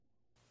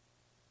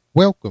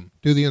Welcome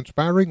to the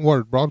Inspiring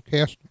Word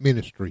Broadcast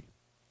Ministry.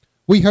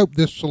 We hope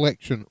this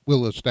selection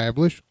will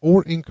establish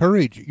or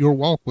encourage your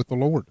walk with the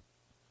Lord.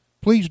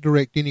 Please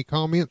direct any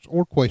comments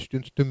or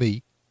questions to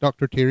me,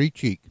 Dr. Terry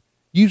Cheek,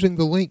 using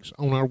the links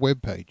on our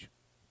webpage.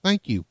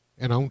 Thank you,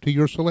 and on to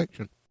your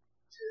selection.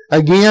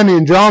 Again,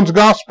 in John's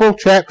Gospel,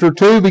 chapter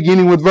 2,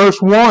 beginning with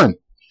verse 1.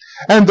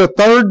 And the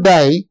third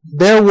day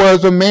there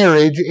was a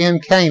marriage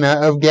in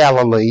Cana of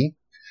Galilee,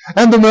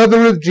 and the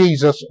mother of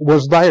Jesus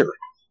was there.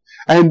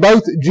 And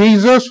both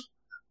Jesus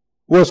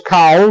was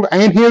called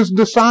and his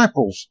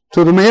disciples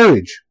to the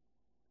marriage.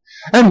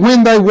 And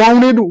when they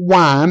wanted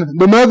wine,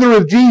 the mother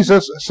of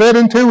Jesus said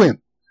unto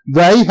him,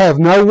 They have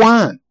no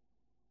wine.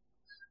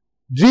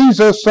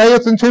 Jesus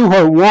saith unto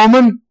her,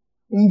 Woman,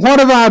 what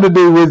have I to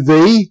do with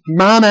thee?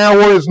 Mine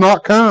hour is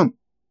not come.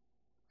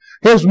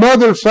 His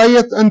mother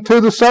saith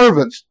unto the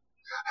servants,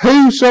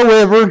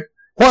 Whatsoever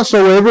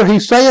he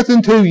saith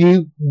unto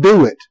you,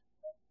 do it.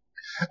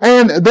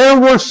 And there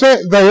were set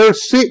there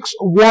 6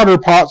 water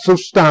pots of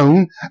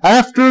stone,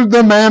 after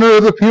the manner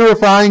of the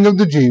purifying of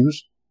the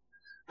Jews,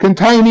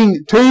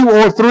 containing 2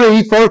 or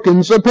 3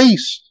 firkins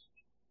apiece.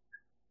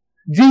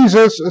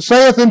 Jesus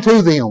saith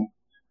unto them,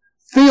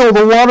 Fill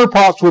the water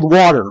pots with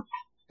water.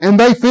 And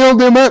they filled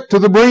them up to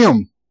the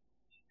brim.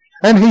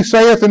 And he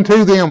saith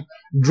unto them,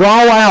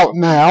 Draw out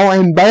now,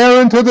 and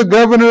bear unto the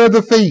governor of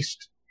the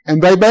feast.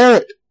 And they bare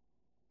it.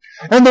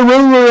 And the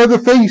ruler of the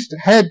feast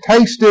had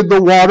tasted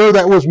the water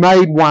that was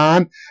made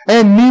wine,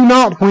 and knew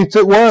not whence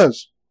it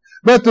was.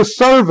 But the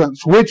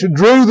servants which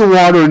drew the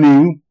water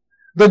knew.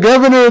 The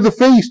governor of the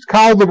feast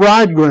called the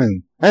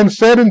bridegroom, and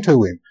said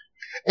unto him,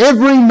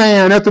 Every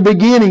man at the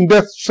beginning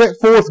doth set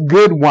forth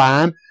good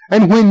wine,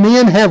 and when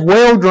men have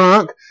well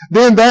drunk,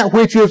 then that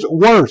which is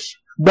worse.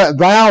 But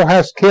thou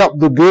hast kept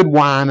the good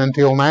wine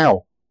until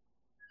now.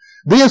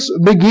 This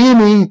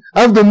beginning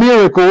of the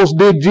miracles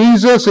did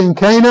Jesus in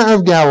Cana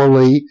of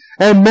Galilee,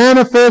 and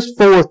manifest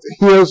forth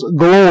his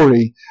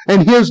glory,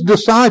 and his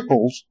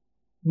disciples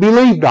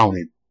believed on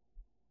him.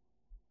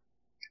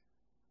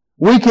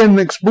 We can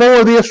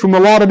explore this from a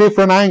lot of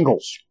different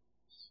angles.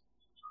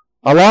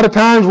 A lot of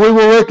times we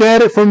will look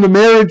at it from the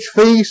marriage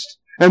feast,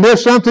 and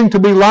there's something to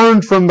be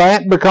learned from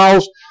that,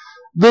 because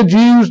the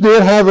Jews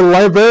did have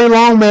a very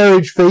long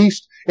marriage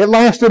feast. It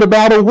lasted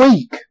about a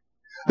week.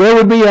 There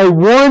would be a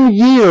 1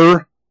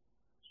 year,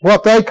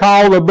 what they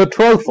call a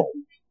betrothal,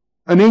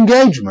 an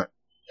engagement.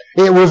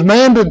 It was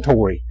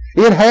mandatory.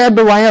 It had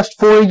to last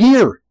for a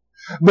year.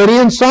 But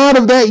inside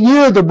of that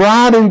year, the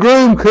bride and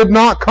groom could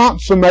not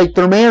consummate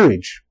their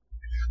marriage.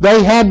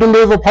 They had to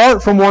live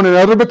apart from one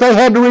another, but they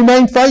had to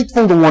remain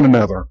faithful to one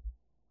another.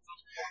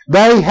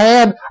 They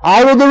had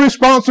all of the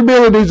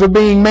responsibilities of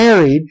being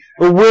married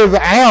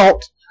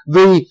without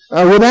the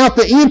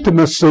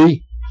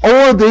intimacy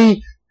or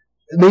the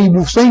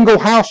single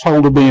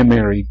household of being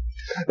married.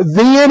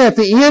 Then at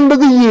the end of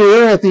the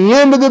year, at the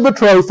end of the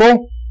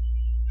betrothal,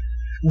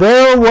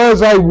 there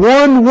was a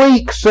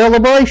 1-week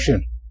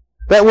celebration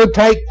that would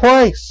take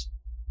place.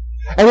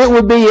 And it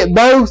would be at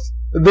both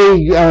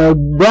the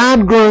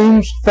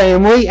bridegroom's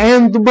family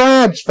and the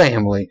bride's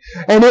family.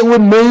 And it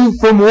would move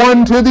from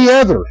one to the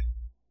other.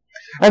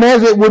 And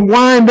as it would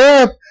wind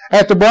up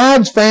at the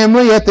bride's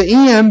family at the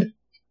end,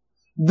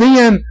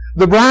 then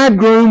the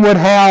bridegroom would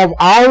have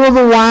all of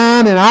the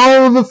wine and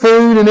all of the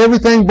food and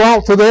everything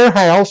brought to their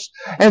house,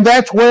 and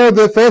that's where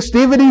the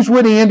festivities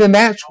would end, and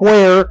that's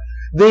where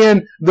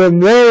then the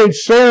marriage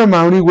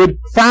ceremony would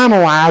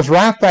finalize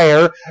right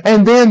there,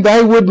 and then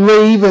they would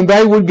leave and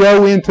they would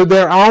go into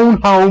their own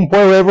home,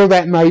 wherever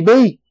that may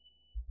be.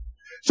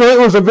 So it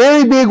was a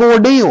very big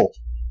ordeal.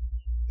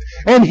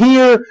 And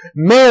here,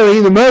 Mary,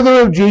 the mother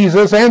of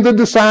Jesus, and the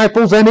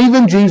disciples, and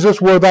even Jesus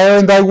were there,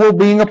 and they were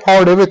being a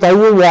part of it. They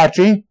were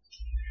watching.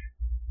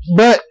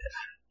 But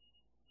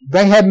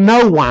they had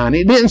no wine.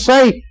 It didn't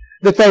say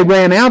that they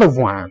ran out of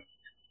wine.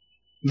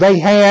 They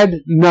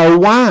had no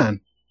wine.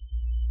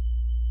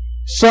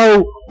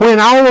 So when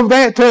all of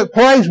that took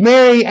place,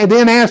 Mary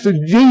then asked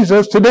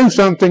Jesus to do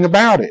something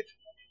about it.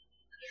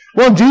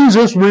 Well,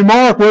 Jesus'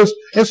 remark was,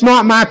 it's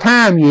not my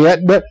time yet,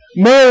 but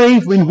Mary,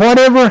 in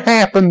whatever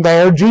happened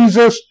there,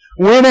 Jesus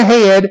went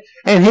ahead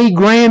and he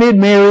granted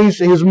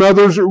his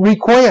mother's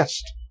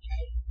request.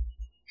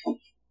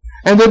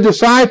 And the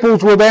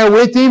disciples were there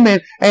with him,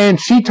 and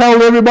she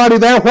told everybody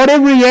there,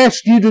 whatever he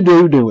asked you to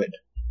do, do it.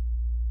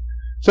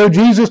 So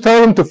Jesus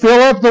told them to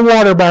fill up the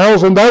water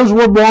barrels, and those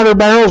were water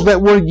barrels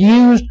that were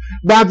used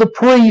by the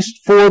priest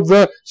for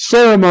the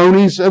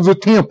ceremonies of the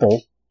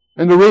temple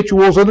and the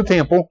rituals of the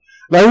temple.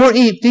 They were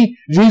empty.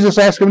 Jesus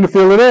asked them to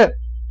fill it up.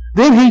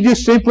 Then he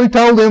just simply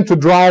told them to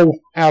draw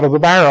out of the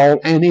barrel,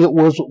 and it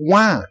was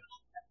wine.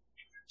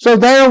 So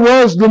there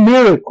was the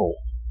miracle.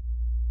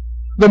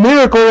 The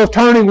miracle of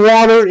turning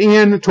water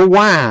into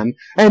wine.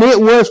 And it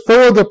was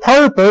for the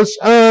purpose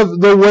of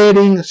the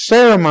wedding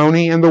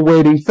ceremony and the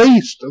wedding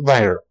feast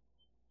there.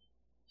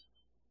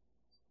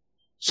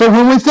 So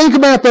when we think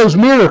about those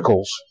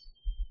miracles,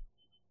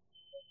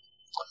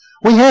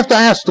 we have to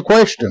ask the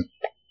question,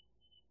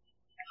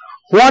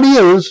 what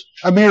is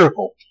a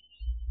miracle?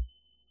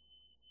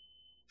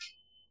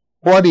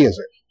 What is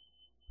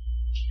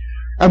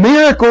it? A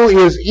miracle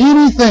is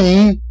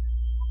anything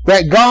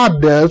that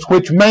God does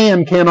which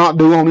man cannot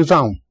do on his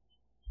own.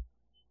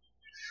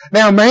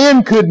 Now,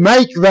 man could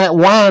make that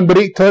wine, but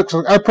it took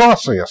a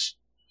process.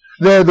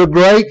 The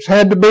grapes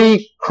had to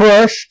be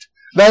crushed.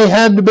 They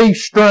had to be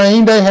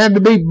strained. They had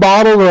to be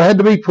bottled or had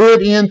to be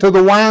put into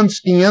the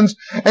wineskins,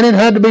 and it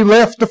had to be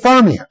left to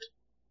ferment.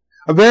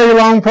 A very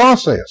long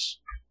process.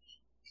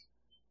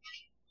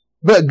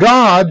 But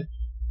God,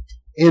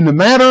 in the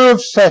matter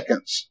of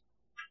seconds,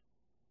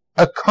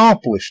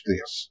 accomplished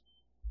this.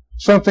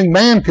 Something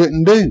man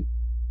couldn't do.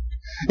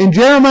 In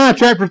Jeremiah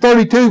chapter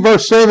 32,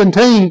 verse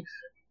 17,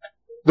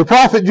 the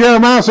prophet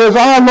Jeremiah says,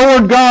 "O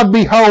Lord God,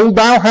 behold,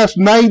 thou hast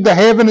made the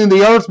heaven and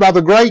the earth by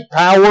the great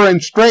power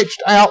and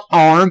stretched out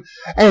arm,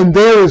 and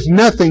there is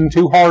nothing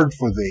too hard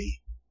for thee."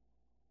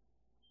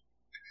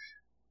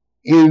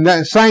 In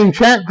that same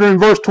chapter, in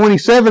verse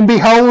 27,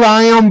 "Behold,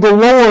 I am the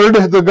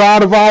Lord, the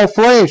God of all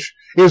flesh.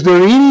 Is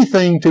there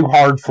anything too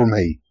hard for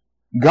me?"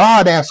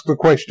 God asked the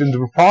question to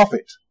the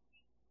prophet.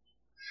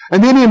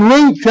 And then in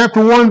Luke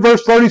chapter 1,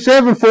 verse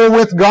 37, "For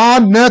with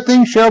God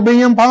nothing shall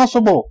be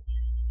impossible."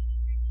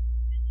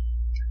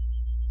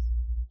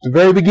 The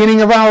very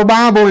beginning of our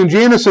Bible in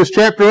Genesis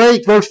chapter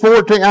 8, verse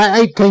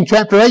 14,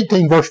 chapter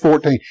 18, verse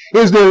 14.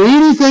 "Is there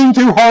anything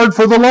too hard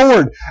for the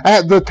Lord?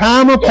 At the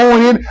time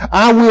appointed,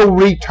 I will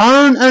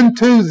return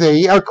unto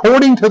thee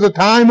according to the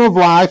time of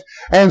life,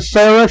 and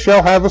Sarah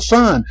shall have a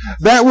son."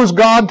 That was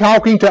God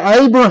talking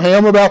to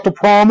Abraham about the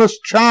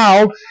promised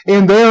child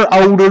in their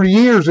older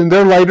years, in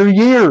their later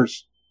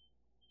years.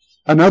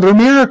 Another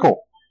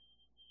miracle.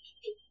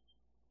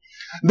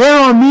 There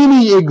are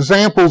many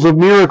examples of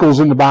miracles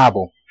in the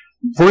Bible.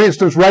 For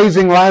instance,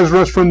 raising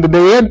Lazarus from the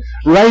dead,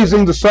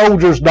 raising the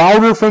soldier's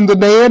daughter from the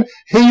dead,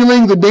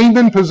 healing the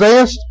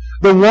demon-possessed,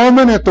 the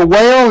woman at the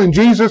well, and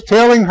Jesus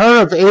telling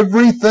her of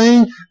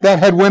everything that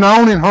had went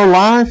on in her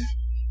life.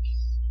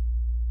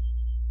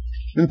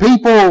 And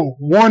people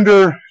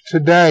wonder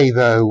today,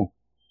 though,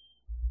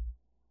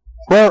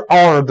 where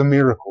are the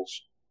miracles?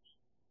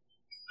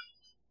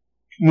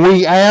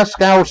 We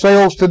ask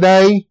ourselves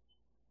today,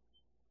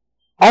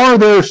 are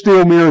there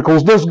still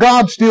miracles? Does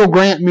God still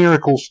grant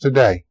miracles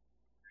today?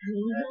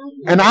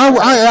 And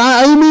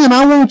amen,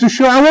 I want to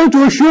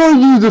assure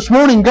you this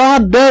morning,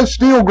 God does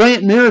still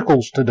grant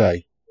miracles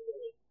today.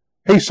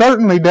 He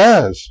certainly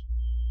does.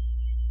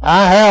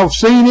 I have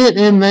seen it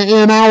in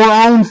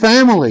our own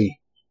family.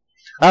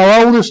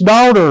 Our oldest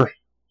daughter,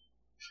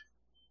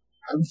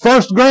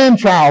 first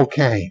grandchild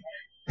came.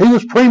 He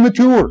was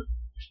premature.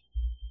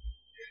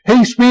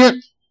 He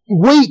spent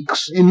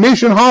weeks in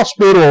Mission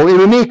Hospital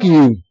in a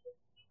NICU.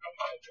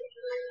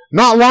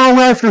 Not long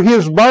after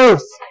his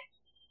birth,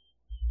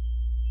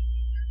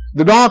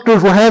 the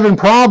doctors were having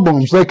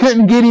problems. They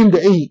couldn't get him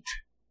to eat.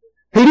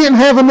 He didn't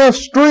have enough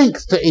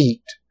strength to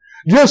eat.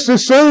 Just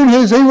as soon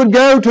as he would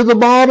go to the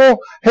bottle,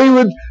 he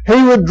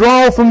would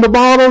draw from the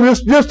bottle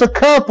just a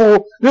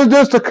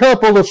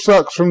couple of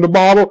sucks from the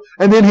bottle,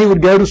 and then he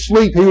would go to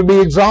sleep. He would be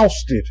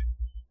exhausted.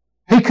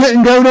 He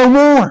couldn't go no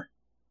more.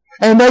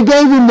 And they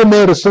gave him the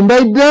medicine.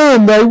 They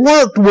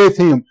worked with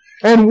him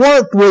and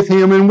worked with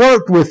him and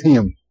worked with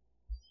him.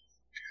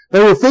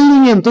 They were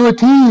feeding him through a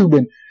tube,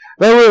 and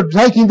they were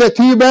taking that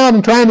tube out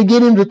and trying to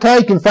get him to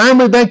take, and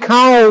finally they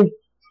called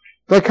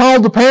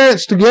the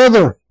parents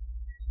together.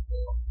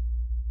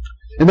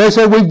 And they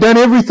said, "We've done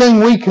everything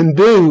we can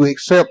do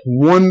except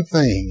one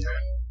thing.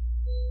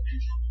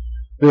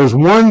 There's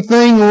one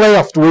thing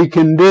left we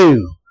can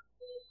do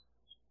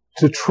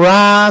to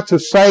try to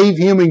save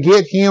him and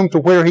get him to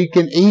where he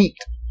can eat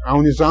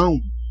on his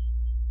own.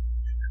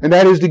 And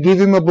that is to give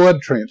him a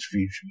blood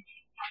transfusion.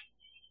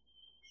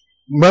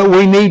 But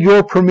we need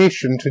your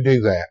permission to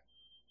do that."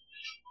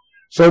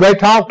 So they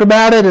talked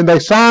about it and they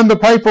signed the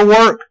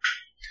paperwork,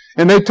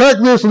 and they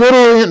took this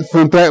little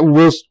infant that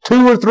was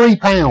 2 or 3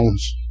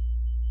 pounds.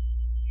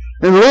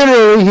 And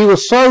literally he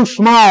was so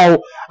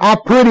small, I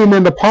put him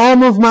in the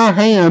palm of my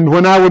hand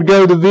when I would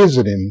go to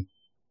visit him.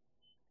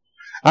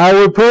 I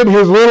would put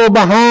his little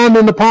behind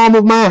in the palm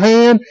of my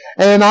hand,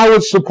 and I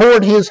would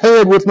support his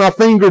head with my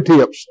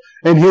fingertips,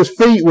 and his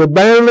feet would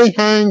barely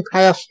hang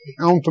past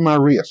onto my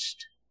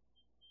wrist.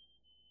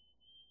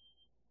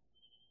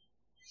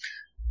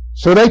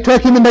 So they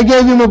took him and they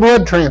gave him a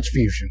blood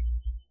transfusion.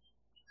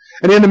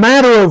 And in a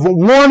matter of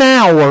 1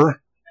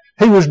 hour,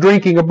 he was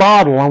drinking a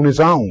bottle on his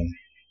own.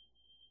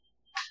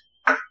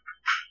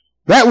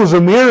 That was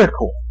a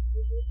miracle.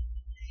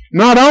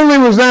 Not only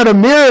was that a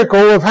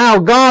miracle of how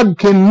God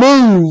can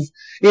move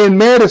in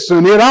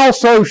medicine, it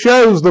also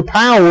shows the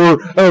power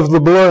of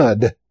the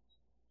blood.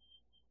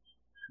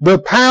 The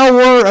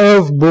power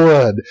of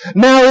blood.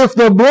 Now, if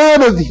the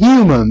blood of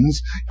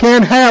humans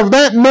can have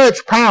that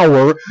much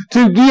power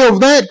to give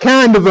that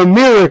kind of a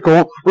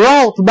miracle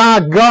wrought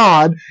by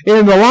God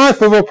in the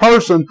life of a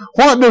person,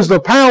 what does the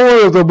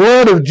power of the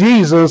blood of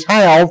Jesus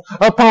have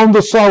upon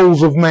the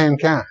souls of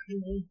mankind?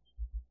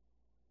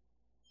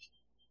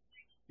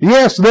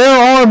 Yes, there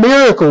are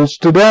miracles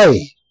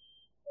today.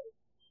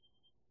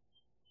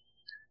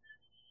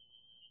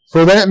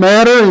 For that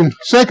matter, in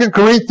 2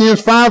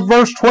 Corinthians 5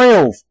 verse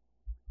 12,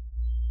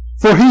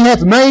 for he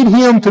hath made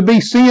him to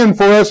be sin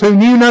for us who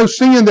knew no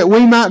sin, that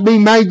we might be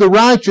made the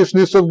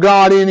righteousness of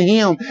God in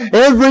him.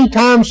 Every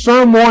time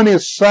someone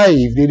is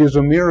saved, it is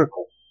a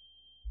miracle.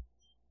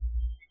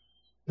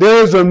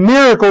 There is a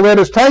miracle that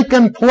has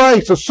taken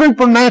place, a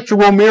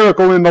supernatural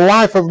miracle in the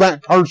life of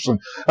that person,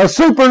 a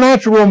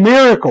supernatural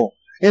miracle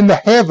in the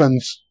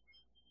heavens.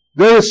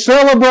 There is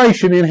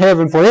celebration in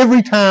heaven for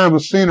every time a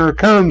sinner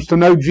comes to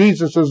know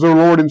Jesus as their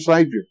Lord and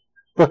Savior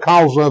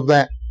because of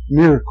that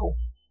miracle.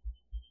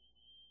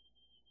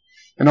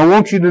 And I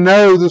want you to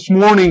know this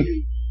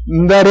morning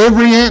that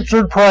every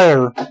answered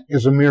prayer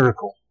is a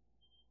miracle.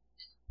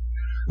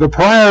 The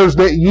prayers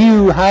that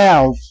you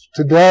have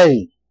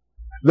today,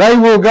 they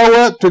will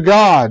go up to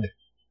God.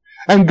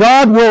 And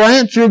God will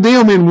answer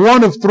them in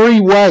one of three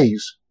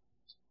ways.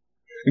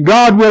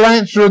 God will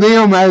answer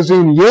them as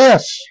in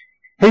yes.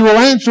 He will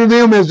answer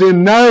them as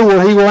in no,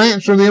 or He will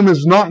answer them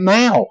as not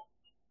now.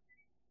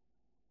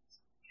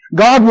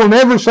 God will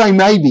never say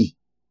maybe.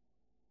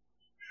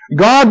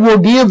 God will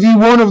give you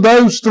one of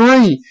those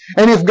three.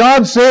 And if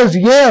God says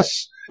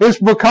yes, it's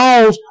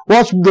because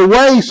what's the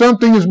way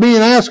something is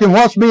being asked and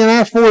what's being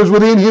asked for is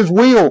within His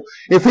will.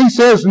 If He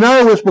says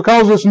no, it's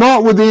because it's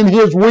not within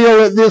His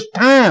will at this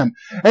time.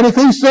 And if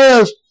He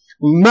says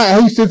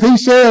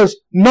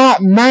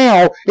not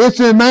now, it's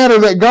a matter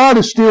that God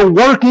is still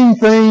working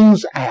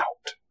things out.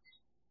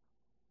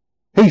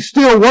 He's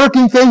still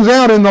working things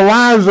out in the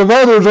lives of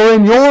others or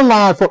in your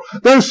life.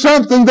 There's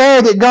something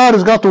there that God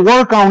has got to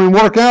work on and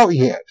work out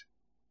yet.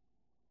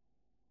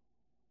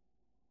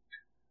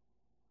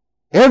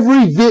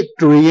 Every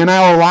victory in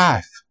our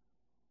life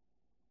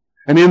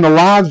and in the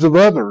lives of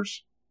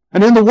others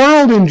and in the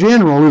world in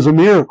general is a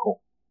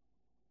miracle.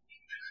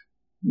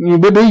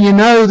 But do you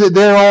know that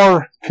there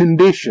are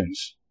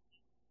conditions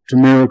to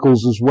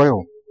miracles as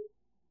well?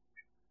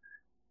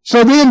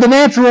 So then the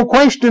natural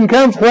question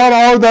comes, what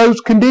are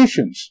those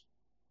conditions?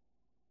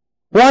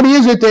 What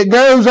is it that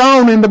goes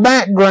on in the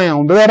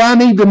background that I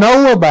need to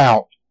know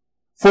about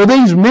for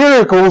these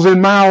miracles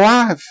in my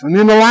life and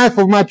in the life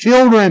of my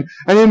children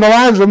and in the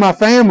lives of my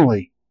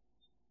family?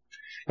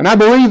 And I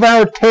believe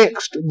our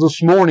text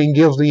this morning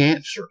gives the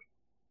answer.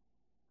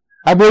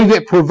 I believe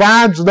it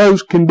provides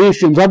those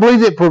conditions. I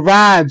believe it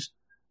provides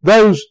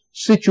those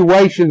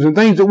situations and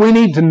things that we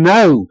need to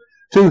know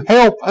to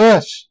help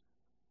us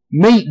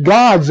meet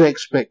God's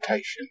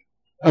expectation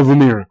of a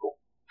miracle.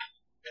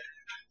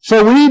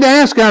 So we need to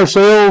ask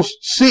ourselves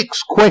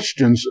 6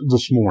 questions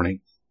this morning.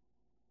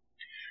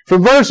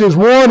 From verses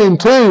 1 and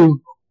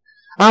 2,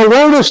 I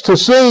want us to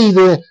see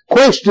the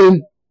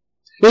question,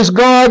 is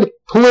God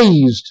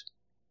pleased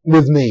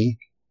with me?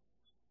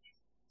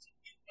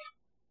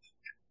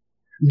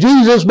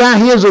 Jesus, by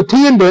His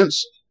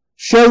attendance,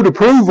 showed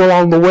approval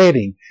on the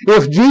wedding.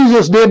 If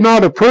Jesus did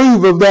not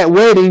approve of that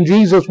wedding,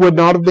 Jesus would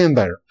not have been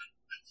there.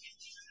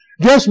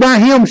 Just by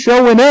Him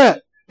showing up,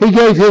 He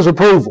gave His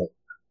approval.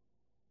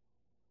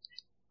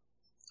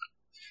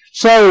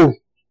 So,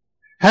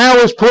 how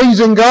is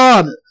pleasing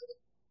God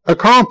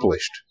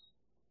accomplished?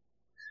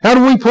 How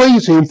do we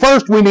please Him?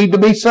 First, we need to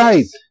be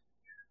saved.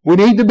 We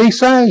need to be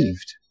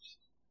saved.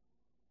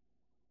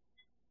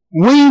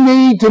 We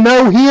need to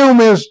know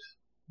Him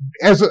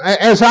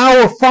as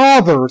our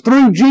Father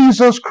through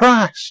Jesus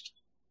Christ.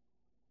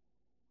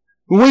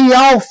 We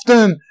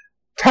often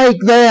take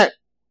that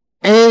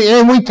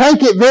and we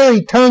take it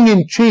very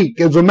tongue-in-cheek,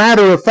 as a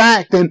matter of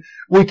fact, and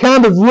we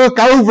kind of look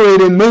over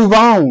it and move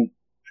on.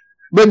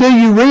 But do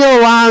you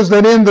realize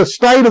that in the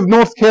state of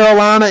North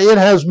Carolina, it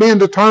has been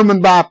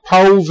determined by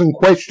polls and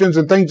questions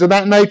and things of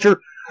that nature,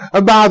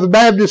 by the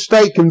Baptist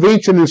State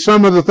Convention and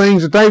some of the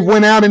things that they've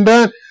went out and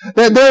done,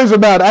 that there's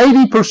about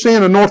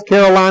 80% of North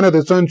Carolina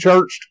that's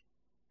unchurched.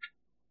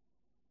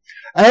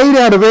 8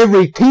 out of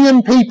every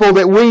 10 people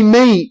that we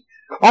meet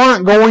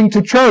aren't going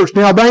to church.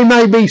 Now, they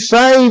may be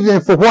saved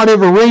and for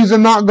whatever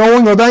reason not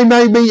going, or they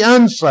may be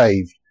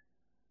unsaved.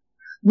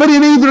 But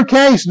in either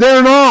case,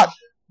 they're not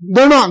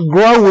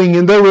growing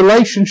in their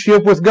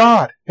relationship with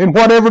God in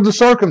whatever the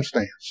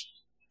circumstance.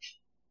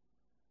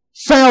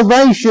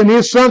 Salvation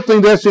is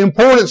something that's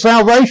important.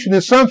 Salvation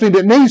is something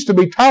that needs to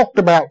be talked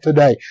about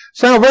today.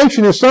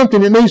 Salvation is something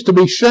that needs to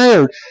be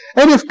shared.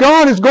 And if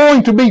God is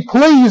going to be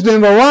pleased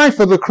in the life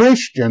of the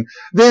Christian,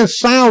 then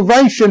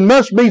salvation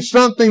must be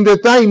something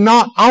that they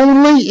not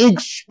only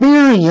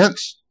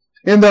experience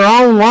in their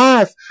own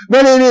life,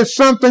 but it is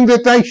something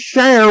that they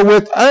share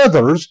with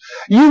others.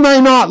 You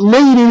may not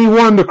lead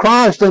anyone to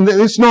Christ, and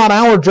it's not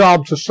our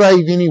job to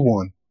save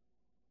anyone.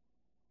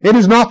 It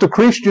is not the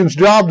Christian's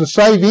job to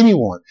save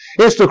anyone.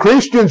 It's the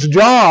Christian's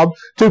job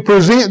to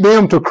present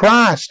them to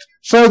Christ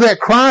so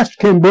that Christ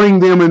can bring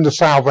them into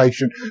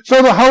salvation.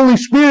 So the Holy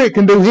Spirit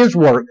can do His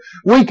work.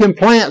 We can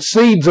plant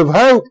seeds of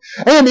hope.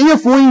 And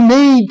if we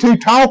need to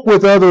talk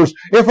with others,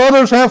 if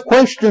others have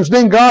questions,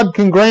 then God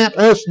can grant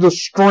us the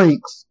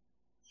strength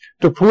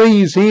to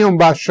please Him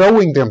by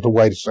showing them the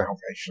way to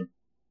salvation.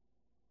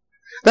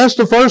 That's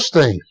the first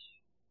thing.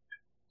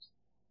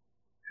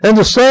 And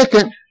the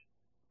second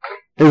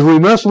is we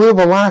must live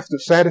a life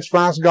that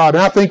satisfies God.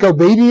 And I think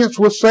obedience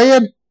was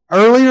said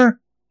earlier.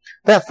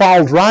 That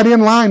falls right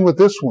in line with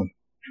this one.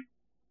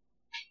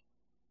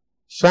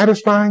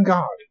 Satisfying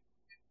God.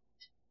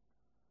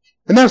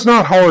 And that's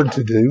not hard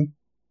to do.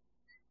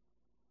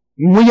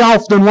 We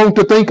often want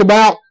to think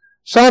about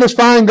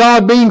satisfying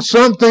God being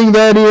something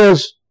that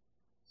is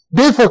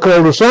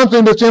difficult or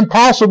something that's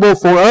impossible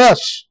for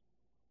us.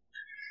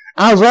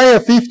 Isaiah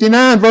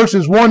 59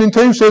 verses 1 and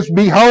 2 says,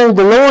 Behold,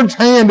 the Lord's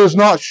hand is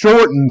not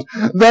shortened,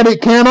 that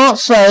it cannot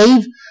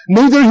save,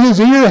 neither his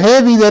ear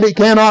heavy that it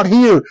cannot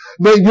hear.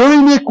 But your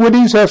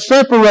iniquities have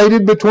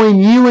separated between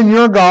you and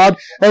your God,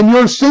 and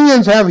your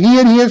sins have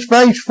hid his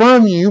face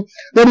from you,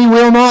 that he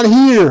will not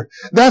hear.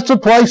 That's a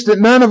place that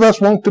none of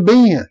us want to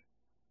be in.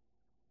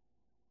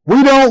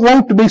 We don't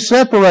want to be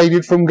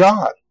separated from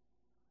God.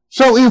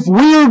 So if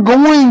we're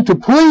going to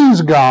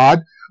please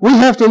God, we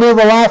have to live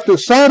a life that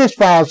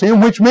satisfies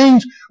Him, which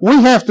means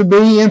we have to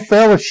be in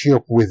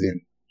fellowship with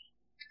Him.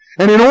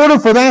 And in order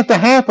for that to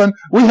happen,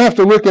 we have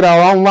to look at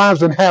our own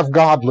lives and have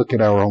God look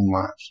at our own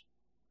lives.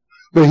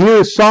 But here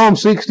is Psalm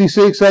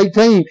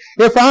 66:18.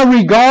 If I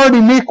regard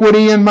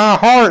iniquity in my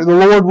heart, the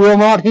Lord will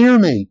not hear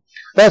me.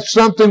 That's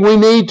something we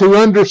need to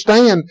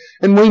understand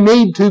and we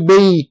need to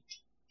be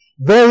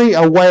very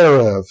aware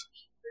of.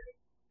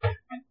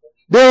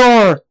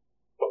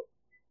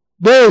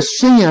 There is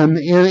sin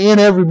in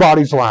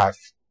everybody's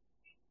life.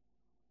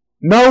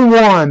 No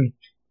one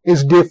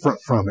is different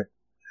from it.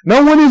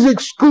 No one is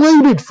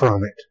excluded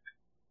from it.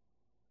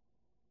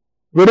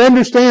 But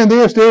understand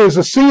this, there is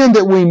a sin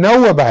that we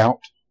know about,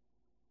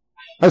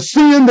 a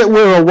sin that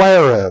we're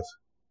aware of,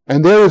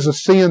 and there is a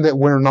sin that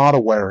we're not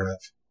aware of.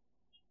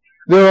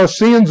 There are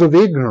sins of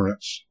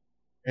ignorance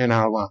in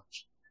our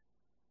lives.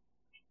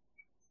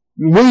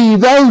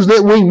 Those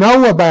that we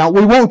know about,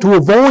 we want to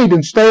avoid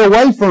and stay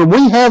away from.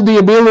 We have the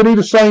ability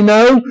to say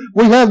no.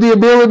 We have the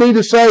ability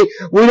to say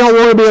we don't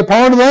want to be a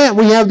part of that.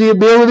 We have the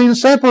ability to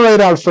separate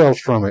ourselves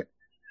from it.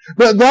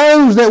 But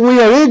those that we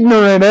are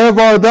ignorant of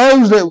are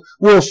those that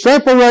will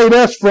separate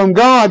us from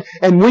God,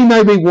 and we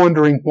may be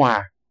wondering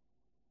why.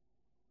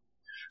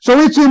 So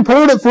it's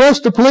important for us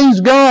to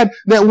please God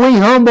that we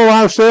humble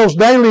ourselves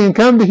daily and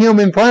come to Him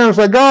in prayer and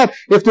say, God,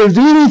 if there's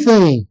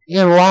anything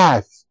in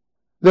life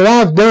that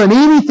I've done,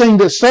 anything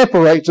that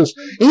separates us,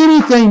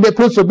 anything that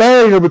puts a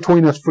barrier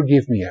between us,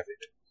 forgive me of it.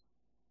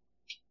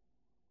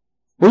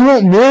 We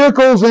want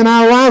miracles in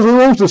our lives. We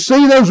want to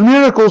see those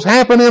miracles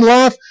happen in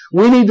life.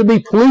 We need to be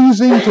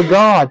pleasing to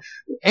God.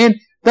 And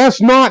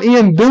that's not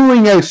in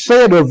doing a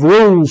set of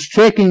rules,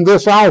 checking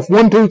this off,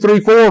 1, 2, 3,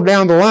 4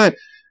 down the line.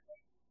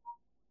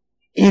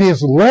 It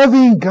is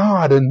loving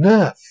God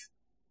enough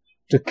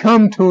to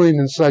come to Him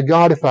and say,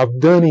 God, if I've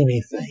done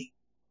anything,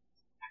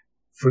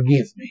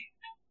 forgive me.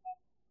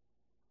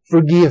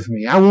 Forgive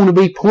me. I want to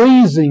be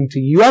pleasing to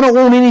you. I don't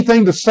want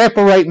anything to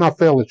separate my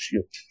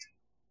fellowship.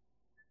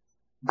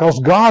 Because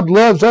God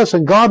loves us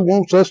and God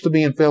wants us to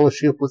be in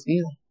fellowship with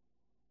Him.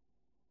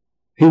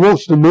 He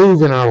wants to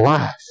move in our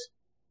life.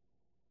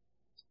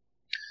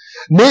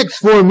 Next,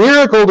 for a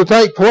miracle to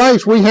take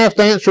place, we have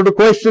to answer the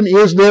question,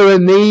 is there a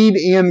need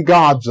in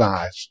God's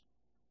eyes?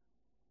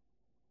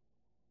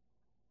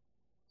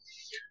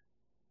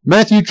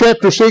 Matthew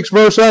chapter 6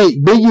 verse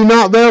 8, Be ye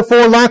not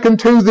therefore like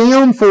unto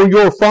them, for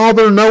your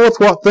Father knoweth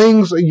what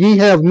things ye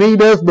have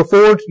need of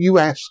before you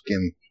ask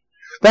Him.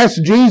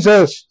 That's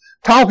Jesus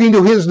talking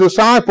to His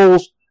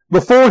disciples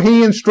before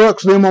He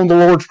instructs them on the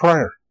Lord's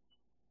Prayer.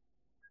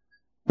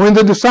 When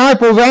the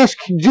disciples ask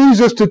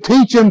Jesus to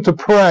teach them to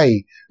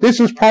pray, this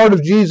is part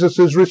of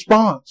Jesus'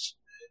 response.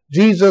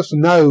 Jesus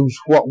knows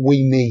what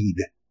we need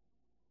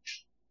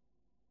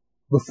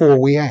before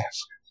we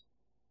ask.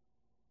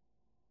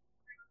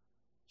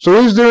 So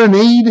is there a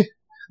need?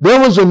 There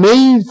was a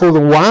need for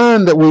the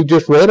wine that we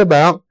just read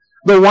about.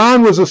 The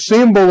wine was a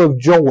symbol of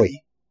joy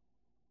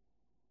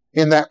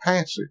in that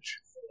passage.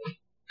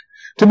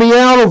 To be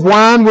out of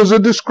wine was a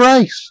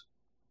disgrace.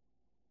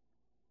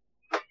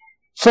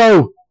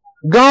 So,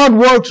 God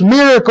works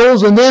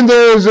miracles, and then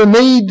there is a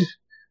need,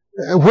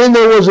 when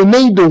there was a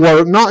need to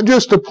work, not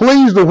just to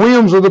please the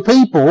whims of the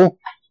people,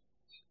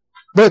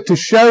 but to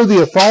show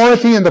the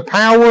authority and the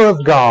power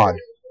of God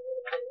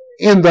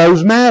in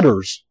those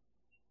matters.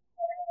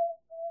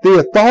 The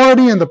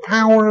authority and the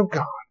power of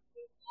God.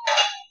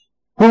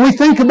 When we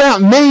think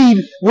about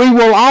need, we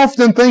will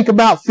often think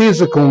about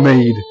physical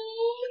need.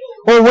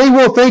 Or we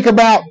will think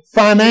about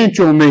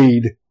financial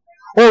need.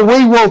 Or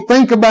we will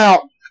think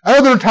about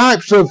other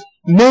types of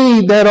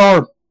need that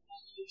are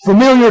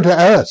familiar to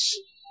us.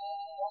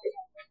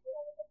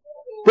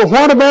 But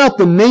what about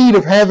the need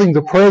of having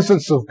the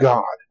presence of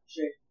God?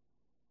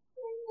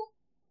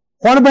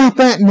 What about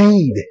that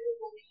need?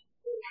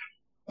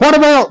 What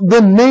about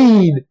the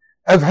need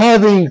of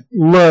having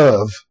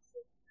love?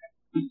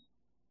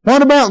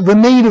 What about the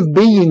need of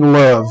being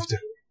loved?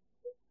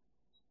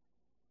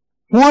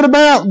 What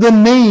about the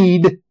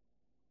need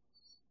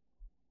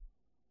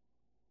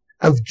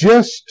of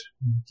just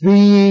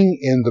being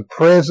in the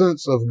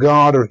presence of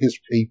God or His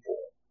people?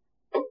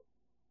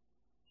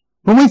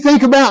 When we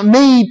think about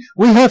need,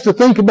 we have to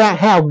think about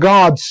how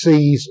God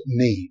sees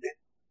need.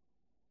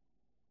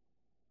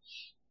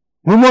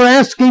 When we're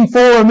asking for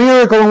a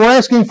miracle and we're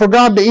asking for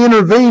God to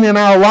intervene in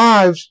our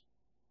lives,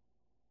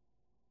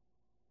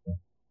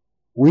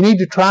 we need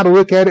to try to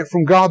look at it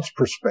from God's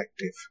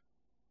perspective.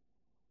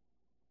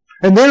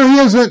 And there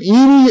isn't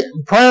any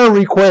prayer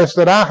request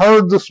that I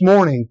heard this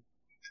morning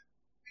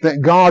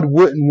that God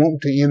wouldn't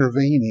want to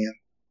intervene in.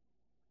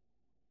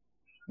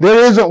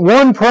 There isn't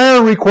one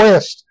prayer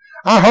request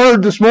I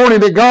heard this morning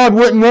that God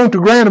wouldn't want to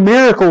grant a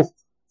miracle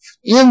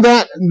in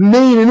that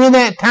need and in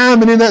that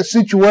time and in that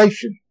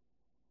situation.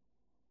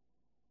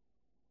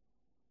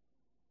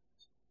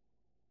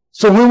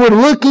 So when we're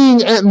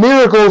looking at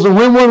miracles and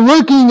when we're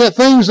looking at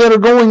things that are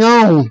going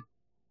on,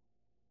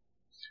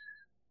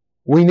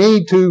 we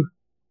need to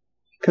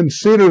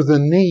consider the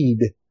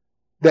need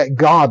that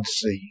God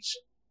sees.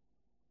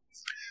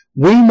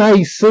 We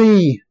may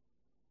see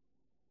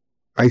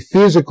a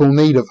physical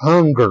need of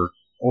hunger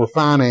or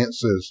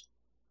finances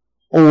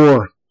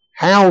or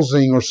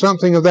housing or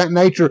something of that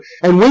nature,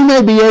 and we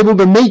may be able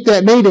to meet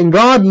that need and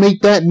God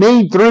meet that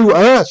need through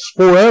us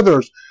for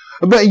others.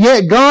 But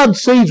yet God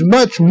sees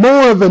much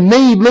more of a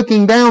need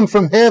looking down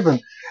from heaven,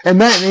 and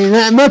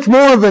that much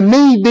more of a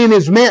need than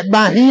is met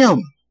by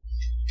Him.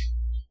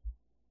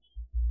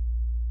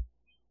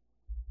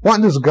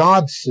 What does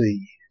God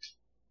see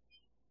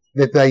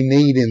that they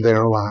need in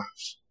their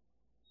lives?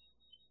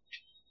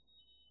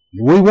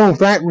 We want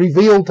that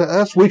revealed to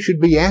us. We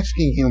should be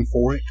asking Him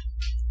for it.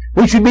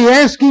 We should be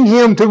asking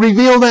Him to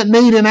reveal that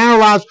need in our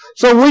lives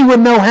so we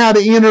would know how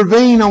to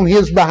intervene on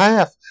His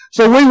behalf.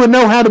 So we would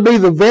know how to be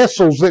the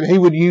vessels that He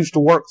would use to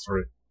work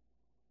through.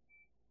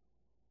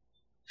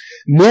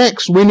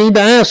 Next, we need to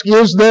ask,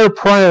 is there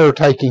prayer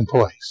taking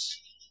place?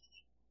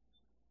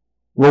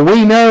 Well,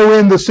 we know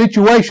in the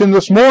situation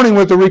this morning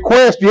with the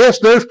request, yes,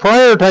 there's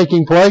prayer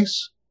taking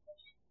place.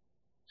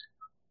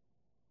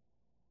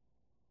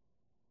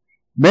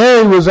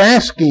 Mary was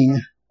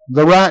asking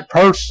the right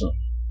person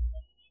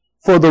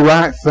for the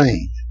right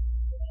thing.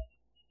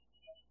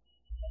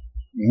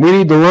 We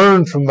need to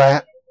learn from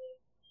that.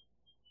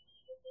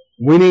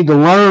 We need to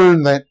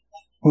learn that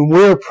when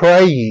we're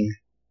praying,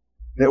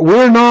 that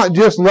we're not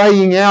just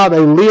laying out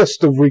a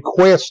list of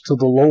requests to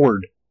the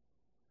Lord,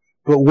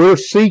 but we're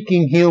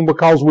seeking Him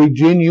because we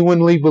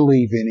genuinely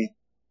believe in Him.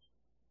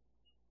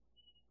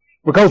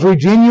 Because we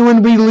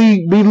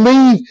genuinely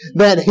believe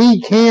that He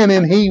can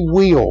and He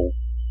will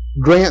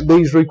grant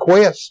these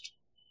requests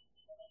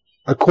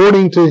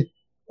according to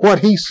what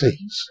He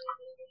sees.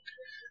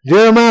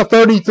 Jeremiah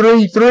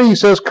 33:3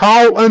 says,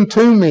 "Call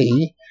unto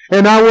me,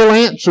 and I will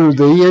answer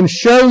thee, and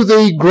show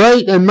thee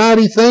great and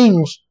mighty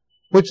things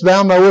which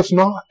thou knowest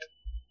not."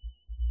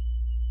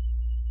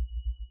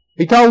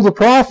 He told the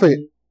prophet,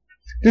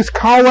 just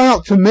call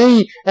out to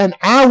me, and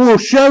I will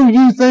show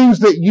you things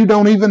that you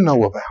don't even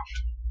know about.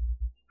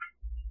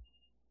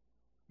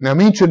 Now, I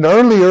mentioned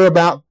earlier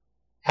about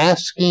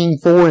asking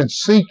for and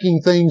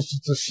seeking things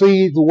to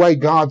see the way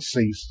God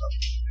sees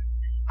them.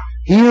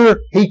 Here,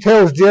 he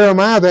tells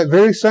Jeremiah that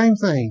very same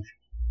thing.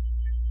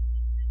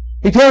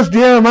 He tells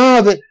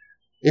Jeremiah that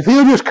if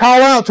he'll just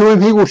call out to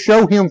him, he will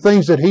show him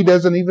things that he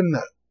doesn't even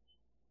know.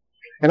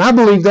 And I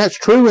believe that's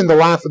true in the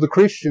life of the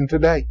Christian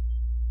today.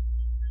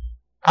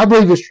 I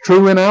believe it's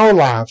true in our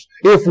lives.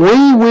 If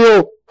we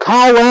will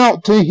call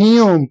out to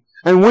Him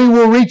and we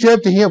will reach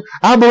up to Him,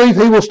 I believe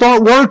He will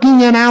start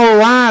working in our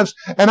lives,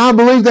 and I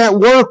believe that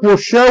work will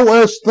show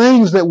us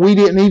things that we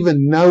didn't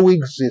even know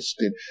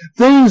existed.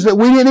 Things that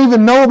we didn't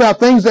even know about,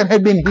 things that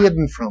had been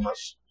hidden from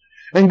us.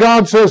 And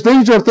God says,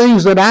 these are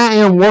things that I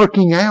am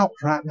working out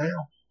right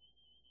now.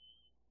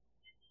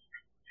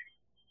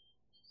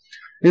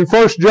 In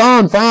 1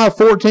 John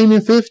 5:14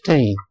 and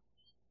 15,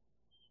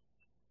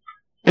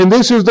 and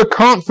this is the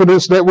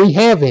confidence that we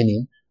have in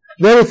Him,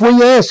 that if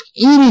we ask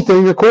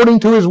anything according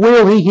to His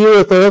will, He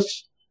heareth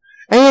us.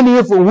 And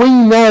if we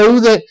know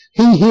that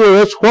He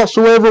heareth us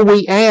whatsoever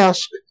we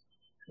ask,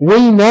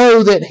 we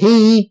know that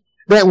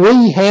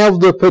we have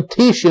the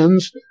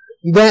petitions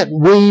that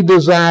we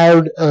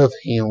desired of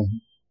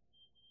Him.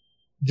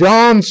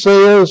 John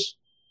says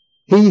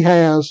he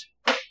has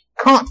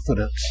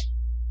confidence.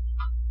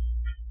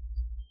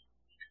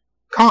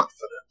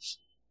 Confidence.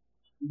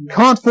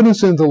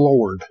 Confidence in the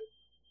Lord.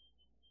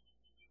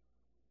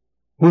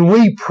 When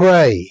we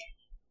pray,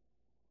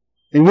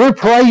 and we're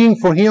praying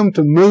for Him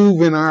to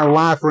move in our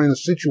life or in a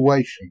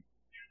situation,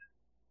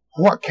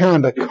 what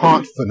kind of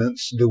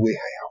confidence do we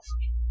have?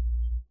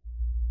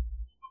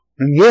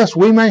 And yes,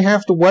 we may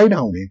have to wait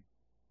on Him.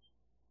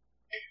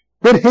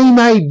 But He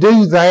may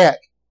do that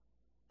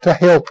to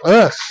help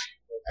us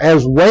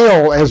as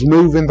well as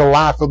move in the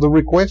life of the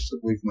requests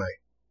that we've made.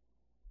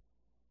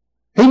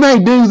 He may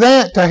do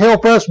that to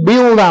help us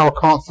build our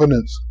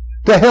confidence,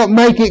 to help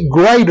make it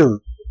greater,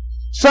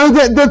 so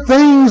that the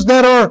things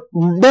that are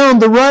down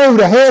the road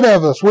ahead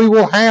of us, we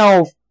will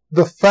have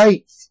the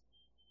faith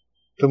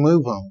to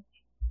move on.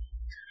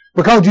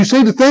 Because you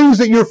see, the things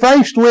that you're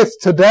faced with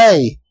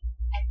today,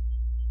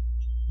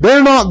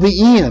 they're not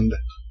the end.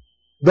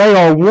 They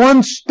are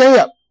one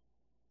step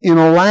in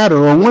a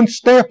ladder or one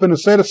step in a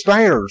set of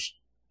stairs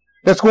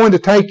that's going to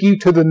take you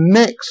to the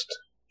next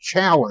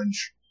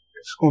challenge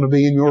that's going to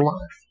be in your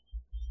life.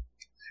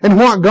 And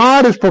what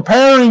God is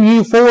preparing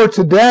you for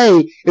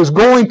today is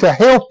going to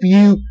help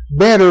you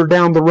better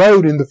down the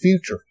road in the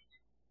future.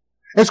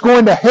 It's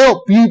going to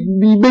help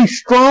you be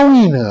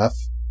strong enough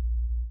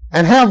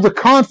and have the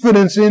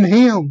confidence in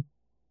Him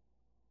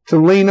to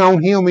lean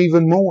on Him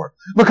even more.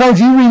 Because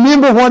you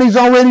remember what He's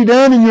already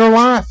done in your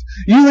life.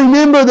 You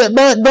remember that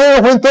back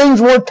there when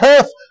things were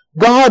tough,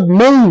 God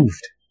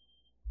moved.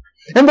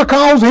 And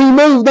because He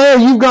moved there,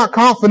 you've got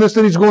confidence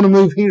that He's going to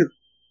move here.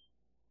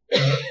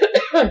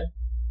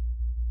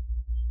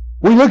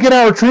 We look at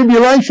our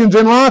tribulations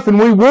in life and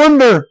we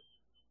wonder,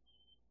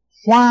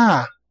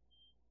 why?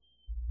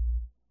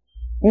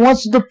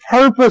 What's the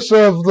purpose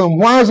of them?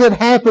 Why is it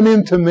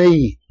happening to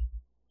me?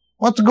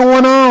 What's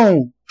going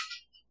on?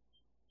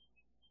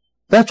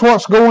 That's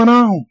what's going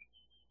on.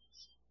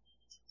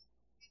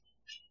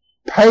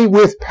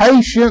 With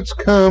patience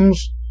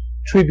comes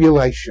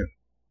tribulation.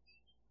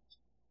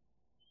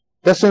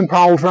 That's in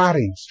Paul's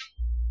writings.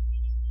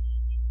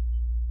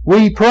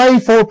 We pray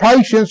for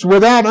patience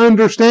without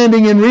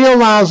understanding and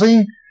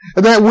realizing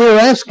that we're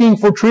asking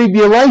for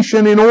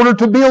tribulation in order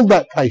to build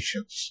that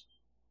patience.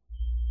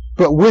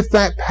 But with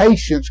that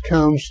patience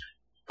comes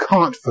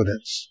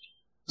confidence.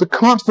 The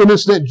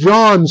confidence that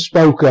John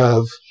spoke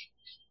of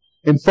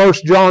in 1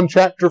 John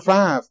chapter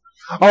 5.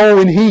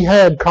 Oh, and he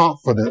had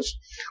confidence.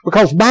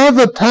 Because by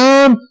the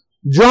time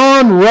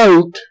John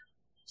wrote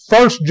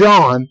 1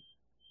 John,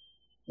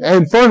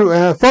 and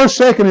 1st,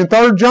 2nd, and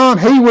 3rd John,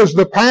 he was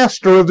the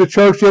pastor of the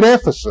church at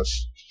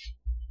Ephesus.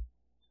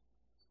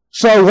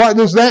 So what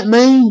does that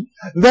mean?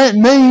 That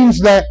means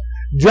that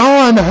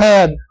John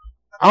had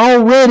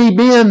already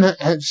been,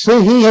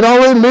 he had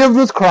already lived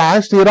with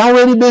Christ. He had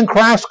already been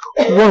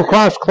one of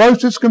Christ's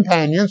closest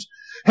companions.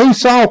 He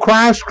saw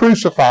Christ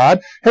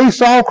crucified. He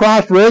saw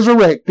Christ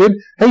resurrected.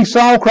 He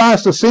saw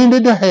Christ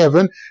ascended to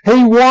heaven.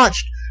 He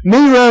watched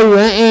Nero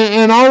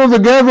and all of the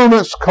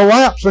governments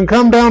collapse and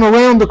come down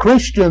around the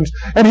Christians.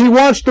 And he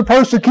watched the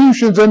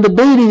persecutions and the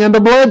beating and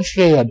the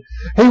bloodshed.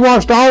 He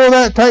watched all of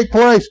that take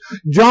place.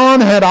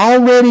 John had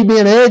already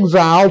been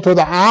exiled to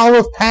the Isle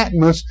of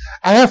Patmos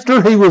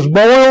after he was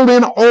boiled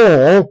in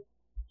oil.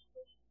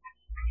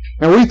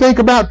 And we think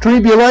about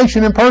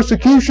tribulation and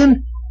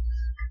persecution.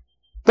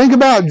 Think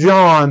about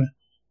John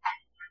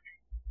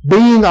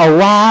being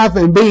alive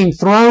and being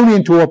thrown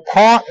into a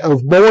pot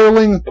of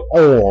boiling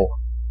oil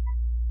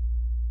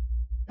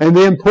and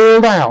then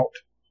pulled out.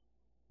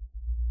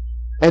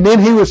 And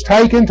then he was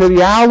taken to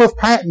the Isle of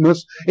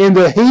Patmos in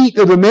the heat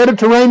of the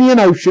Mediterranean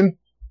Ocean.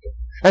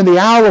 And the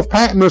Isle of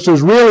Patmos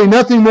is really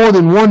nothing more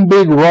than one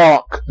big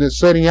rock that's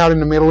sitting out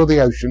in the middle of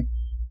the ocean.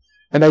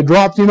 And they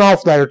dropped him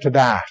off there to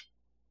die.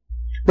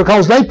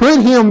 Because they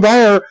put him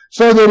there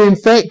so that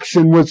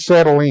infection would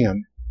settle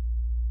in.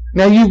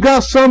 Now you've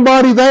got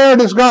somebody there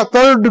that's got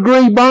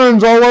 3rd-degree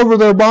burns all over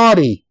their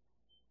body.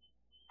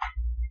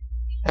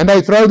 And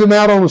they throw them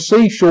out on the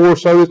seashore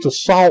so that the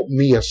salt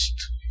mist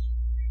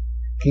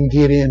can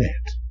get in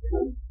it.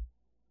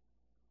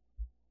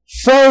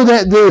 So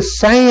that the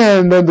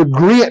sand and the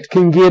grit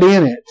can get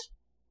in it.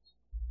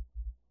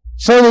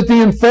 So that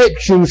the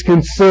infections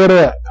can set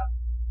up.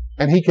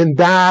 And he can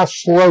die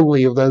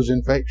slowly of those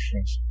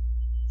infections.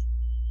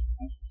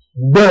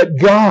 But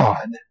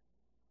God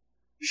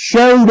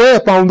showed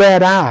up on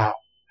that isle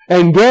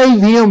and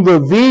gave him the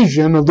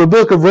vision of the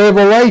book of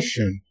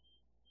Revelation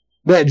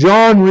that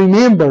John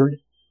remembered.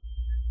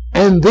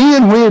 And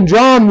then when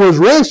John was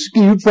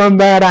rescued from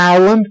that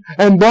island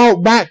and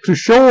brought back to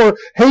shore,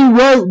 he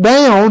wrote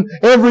down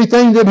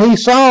everything that he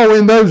saw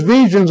in those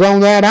visions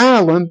on that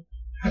island.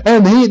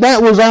 And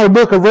that was our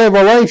book of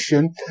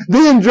Revelation.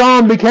 Then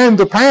John became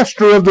the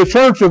pastor of the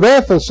church of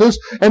Ephesus,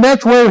 and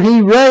that's where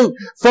he wrote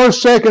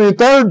 1st, 2nd, and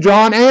 3rd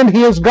John and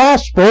his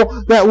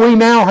gospel that we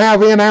now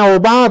have in our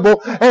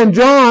Bible. And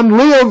John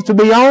lived to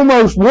be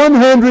almost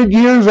 100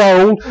 years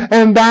old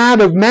and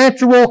died of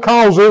natural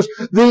causes,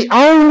 the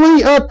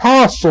only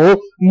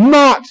apostle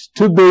not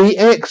to be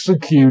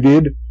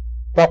executed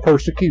by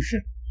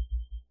persecution.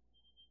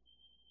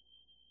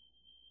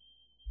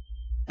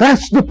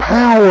 That's the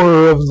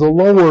power of the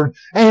Lord.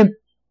 And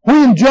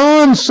when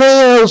John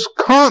says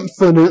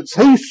confidence,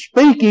 he's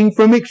speaking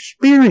from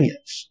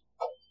experience.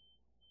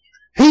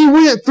 He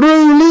lived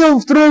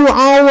through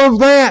all of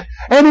that.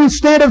 And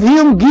instead of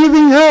him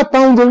giving up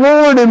on the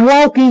Lord and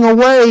walking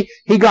away,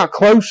 he got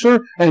closer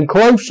and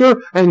closer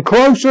and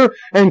closer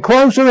and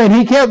closer. And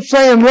he kept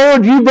saying,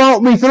 Lord, you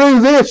brought me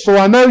through this, so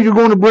I know you're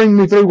going to bring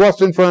me through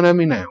what's in front of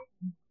me now.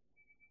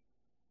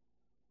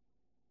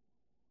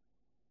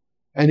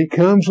 And it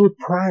comes with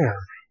prayer.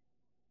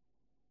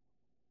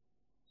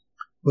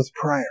 With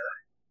prayer.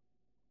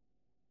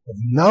 Of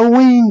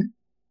knowing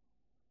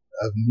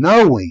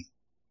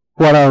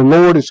what our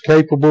Lord is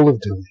capable of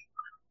doing.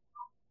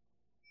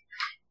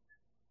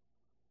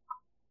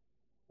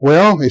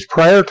 Well, is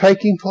prayer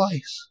taking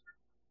place?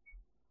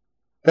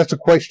 That's a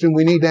question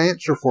we need to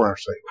answer for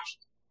ourselves.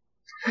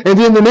 And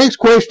then the next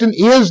question,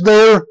 is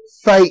there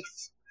faith?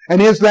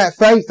 And is that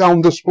faith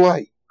on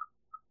display?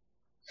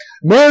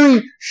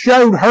 Mary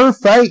showed her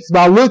faith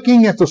by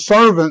looking at the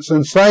servants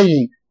and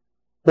saying,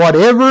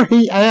 whatever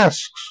he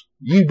asks,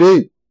 you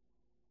do.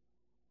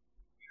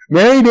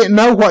 Mary didn't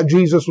know what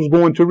Jesus was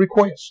going to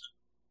request.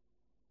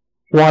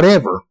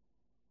 Whatever.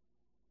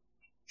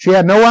 She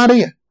had no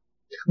idea.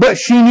 But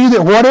she knew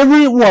that whatever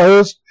it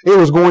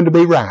was going to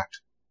be right.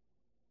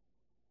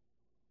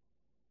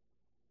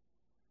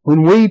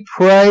 When we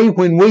pray,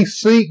 when we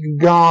seek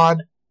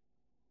God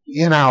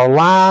in our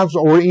lives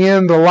or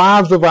in the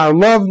lives of our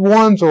loved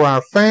ones or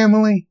our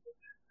family,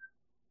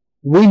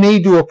 we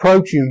need to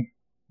approach Him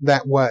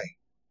that way.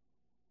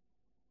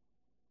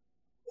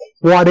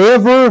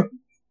 Whatever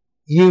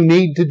you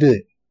need to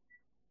do.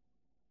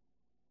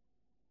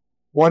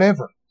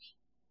 Whatever.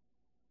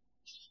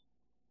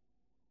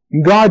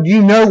 God,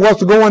 you know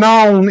what's going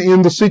on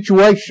in the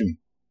situation.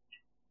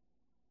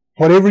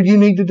 Whatever you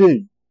need to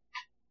do.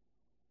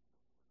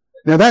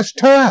 Now that's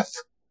tough.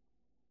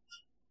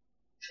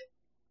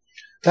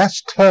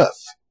 That's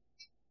tough.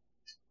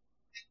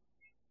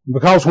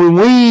 Because when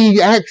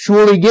we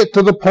actually get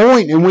to the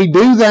point and we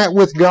do that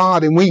with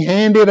God and we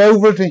hand it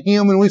over to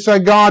Him and we say,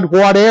 God,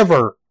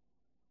 whatever,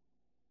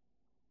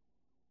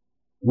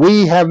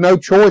 we have no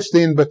choice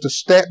then but to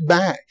step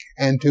back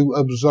and to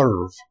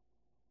observe.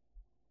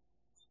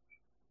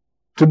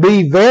 To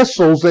be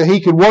vessels that He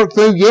could work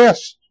through,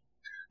 yes.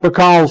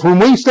 Because when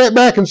we step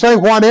back and say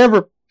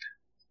whatever,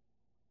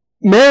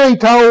 Mary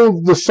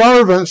told the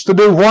servants to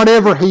do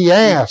whatever He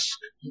asked.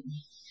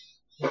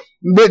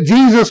 But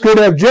Jesus could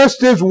have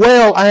just as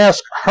well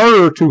asked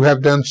her to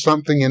have done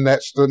something in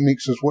that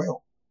mix as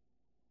well.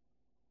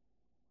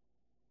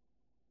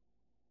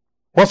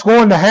 What's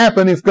going to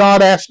happen if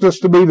God asks us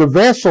to be the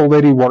vessel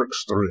that He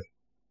works through?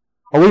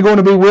 Are we going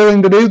to be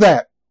willing to do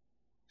that?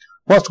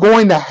 What's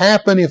going to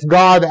happen if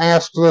God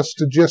asks us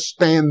to just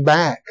stand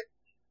back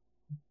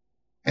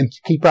and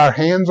keep our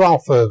hands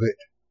off of it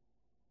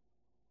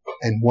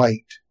and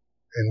wait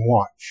and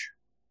watch?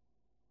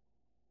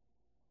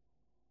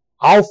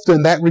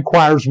 Often that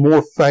requires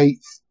more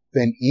faith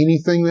than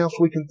anything else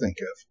we can think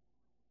of.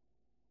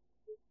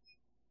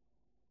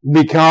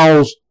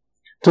 Because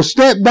to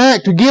step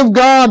back, to give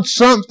God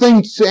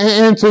something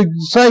and to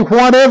say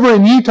whatever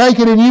and you take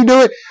it and you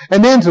do it,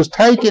 and then to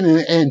take it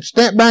and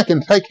step back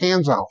and take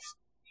hands off.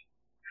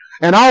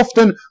 And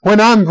often when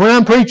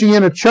I'm preaching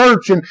in a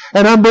church and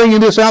I'm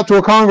bringing this out to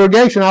a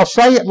congregation, I'll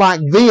say it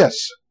like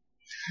this.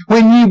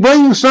 When you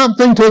bring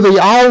something to the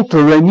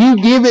altar and you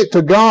give it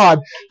to God,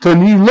 till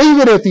you leave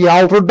it at the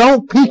altar,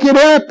 don't pick it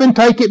up and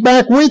take it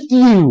back with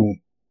you.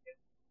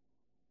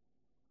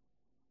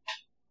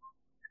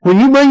 When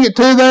you bring it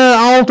to that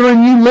altar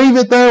and you leave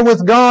it there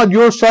with God,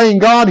 you're saying,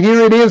 God,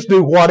 here it is,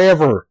 do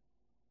whatever.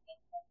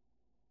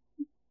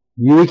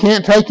 We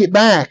can't take it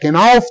back. And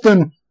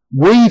often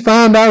we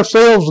find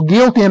ourselves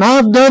guilty, and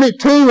I've done it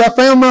too. I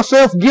found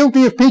myself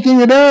guilty of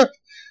picking it up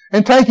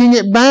and taking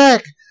it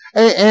back.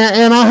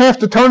 And I have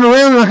to turn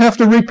around and I have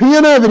to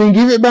repent of it and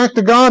give it back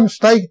to God and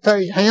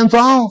take hands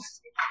off.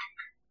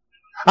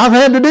 I've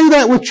had to do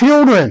that with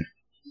children.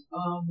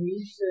 When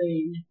you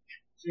say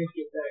take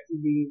it back to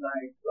be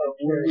like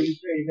where you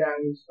say down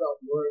and stop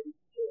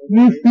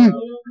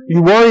worrying.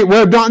 You worry,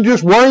 well, not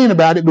just worrying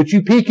about it, but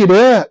you pick it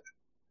up.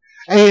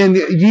 And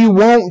you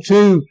want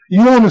to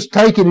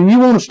take it and you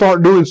want to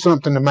start doing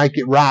something to make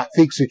it right,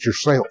 fix it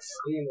yourself.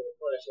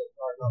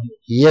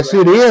 Yes,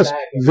 it is.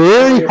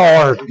 Very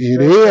hard.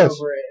 It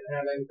is.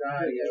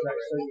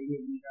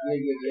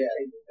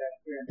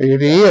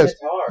 It is.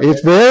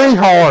 It's very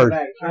hard.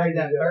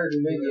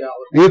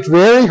 It's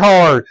very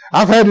hard.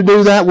 I've had to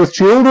do that with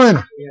children.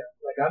 Like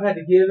I've had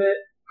to give it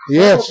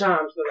yes. several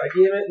times, but I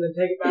give it and then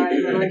take it back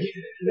and then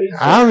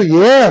I give it.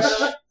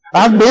 Yes.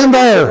 I've been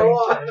there.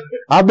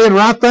 I've been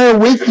right there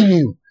with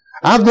you.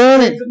 I've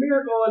done it. It's a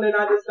miracle and then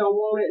I just don't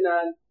want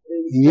it.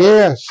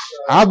 Yes.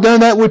 I've done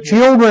that with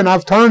children.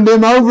 I've turned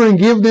them over and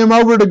give them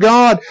over to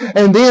God.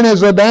 And then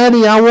as a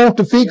daddy, I want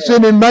to fix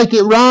it and make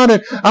it right.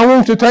 And I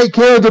want to take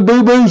care of the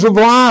boo-boos of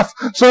life.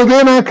 So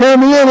then I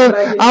come in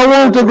and I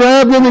want to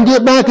grab them and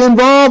get back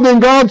involved. And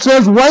God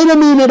says, wait a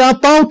minute, I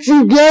thought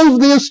you gave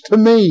this to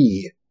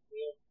me.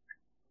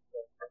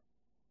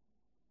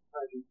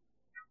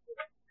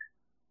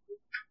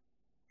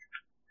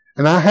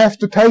 And I have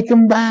to take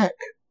them back.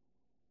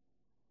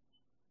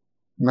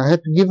 And I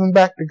have to give them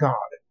back to God.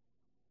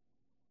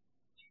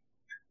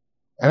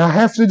 And I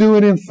have to do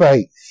it in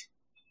faith.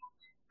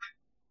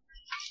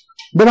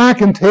 But I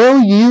can tell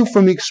you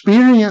from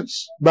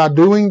experience by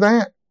doing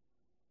that,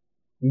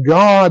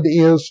 God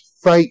is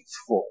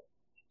faithful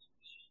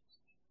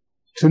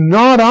to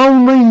not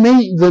only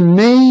meet the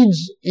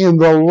needs in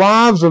the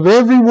lives of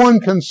everyone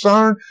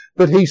concerned,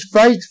 but He's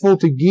faithful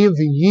to give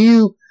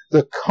you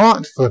the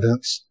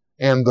confidence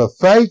and the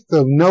faith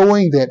of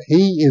knowing that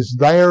He is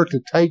there to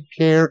take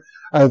care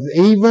of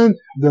even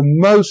the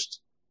most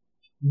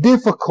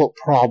difficult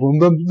problem,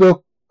 the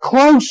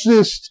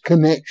closest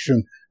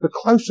connection, the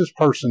closest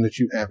person that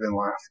you have in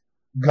life.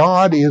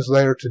 God is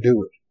there to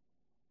do it.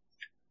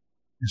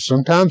 And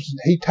sometimes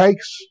he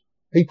takes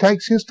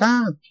his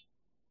time.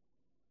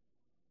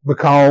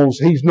 Because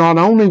he's not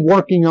only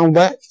working on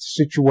that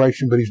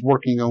situation, but he's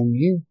working on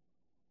you.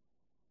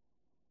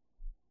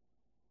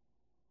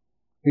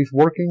 He's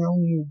working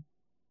on you.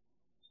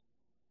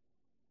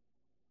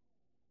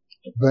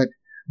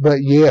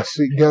 But yes,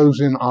 it goes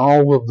in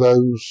all of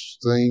those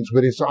things,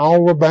 but it's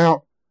all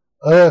about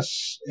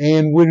us,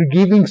 and we're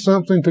giving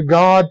something to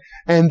God,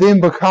 and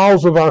then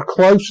because of our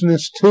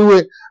closeness to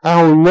it,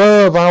 our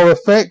love, our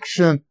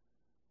affection,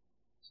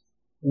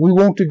 we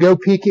want to go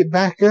pick it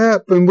back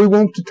up, and we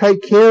want to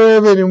take care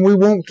of it, and we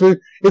want to,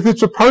 if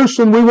it's a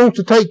person, we want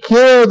to take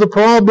care of the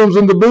problems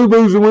and the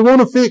boo-boos, and we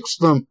want to fix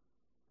them,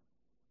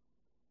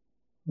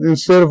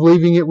 instead of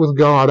leaving it with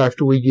God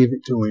after we give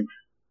it to Him.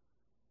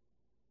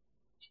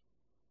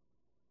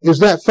 Is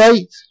that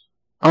faith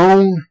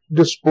on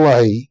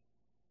display?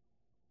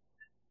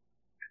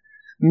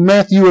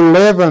 Matthew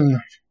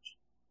 11,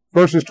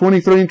 verses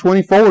 23 and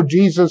 24,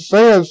 Jesus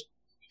says,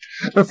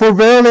 "For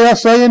verily I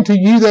say unto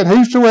you that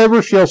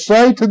whosoever shall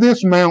say to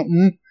this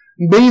mountain,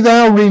 Be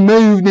thou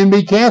removed and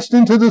be cast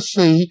into the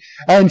sea,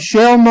 and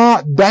shall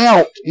not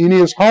doubt in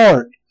his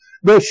heart,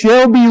 but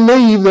shall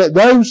believe that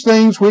those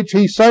things which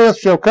he saith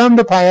shall come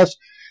to pass,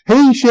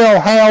 he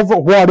shall have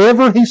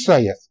whatever he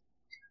saith.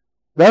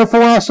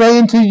 Therefore I say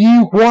unto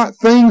you, what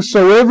things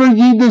soever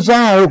ye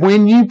desire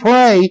when you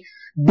pray,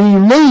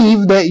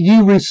 believe that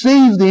you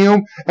receive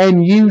them,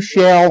 and you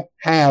shall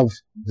have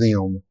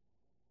them."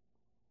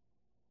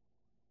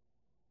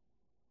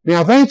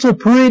 Now that's a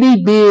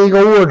pretty big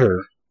order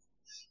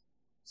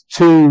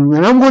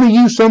and I'm going to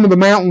use some of the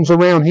mountains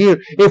around here.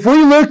 If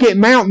we look at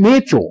Mount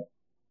Mitchell,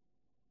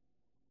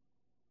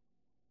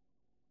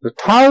 the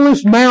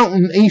tallest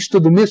mountain east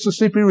of the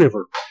Mississippi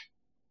River,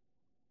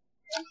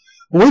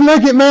 we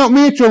look at Mount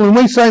Mitchell and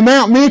we say,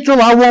 Mount Mitchell,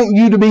 I want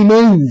you to be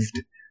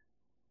moved.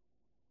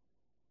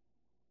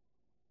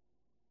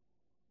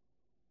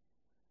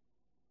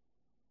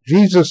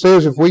 Jesus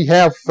says if we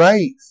have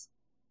faith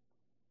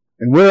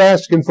and we're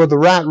asking for the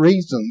right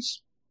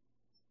reasons,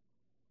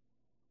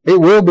 it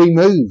will be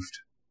moved.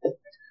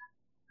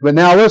 But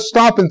now let's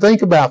stop and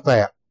think about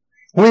that.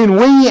 When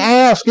we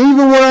ask,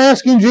 even we're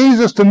asking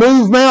Jesus to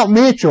move Mount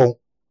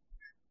Mitchell,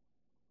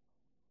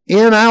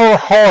 in our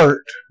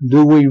heart,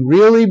 do we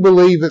really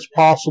believe it's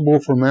possible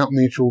for Mount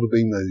Mitchell to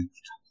be moved?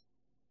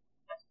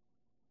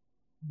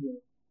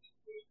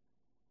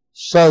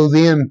 So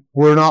then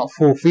we're not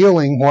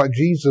fulfilling what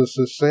Jesus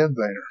has said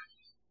there.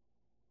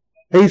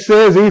 He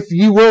says, if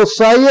you will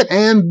say it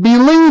and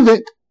believe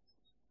it,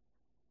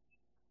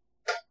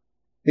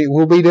 it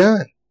will be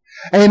done.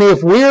 And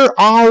if we're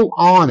all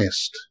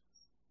honest,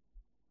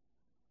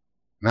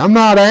 and I'm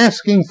not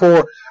asking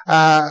for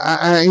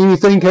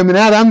anything coming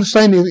out, I'm just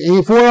saying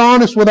if we're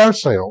honest with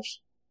ourselves,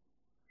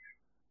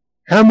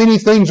 how many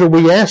things are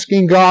we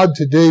asking God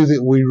to do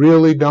that we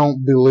really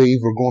don't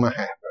believe are going to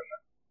happen?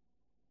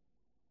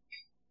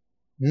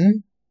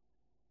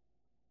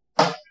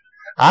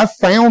 I've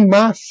found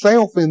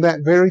myself in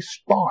that very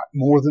spot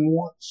more than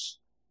once.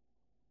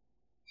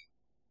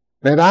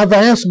 That I've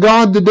asked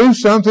God to do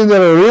something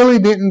that I really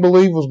didn't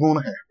believe was going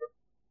to happen.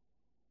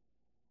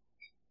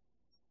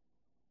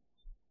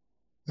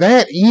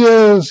 That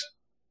is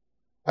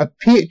a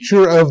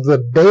picture of the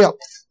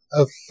depth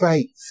of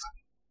faith.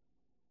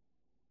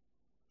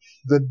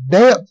 The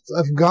depth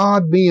of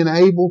God being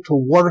able to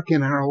work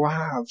in our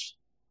lives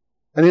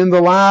and in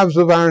the lives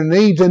of our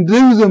needs and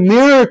do the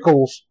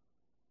miracles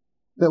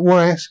that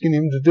we're asking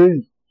Him to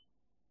do.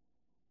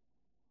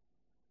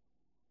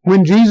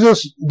 When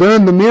Jesus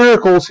done the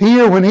miracles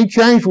here, when He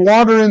changed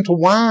water into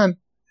wine,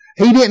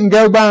 He didn't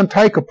go by and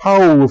take a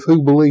poll of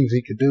who believes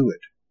He could do it.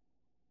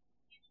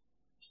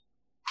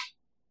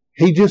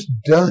 He just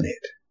done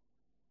it.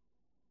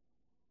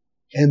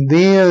 And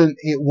then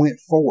it went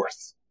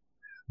forth.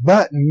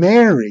 But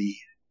Mary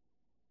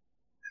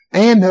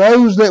and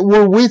those that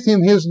were with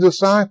Him, His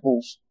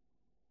disciples,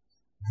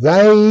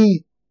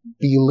 they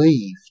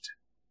believed.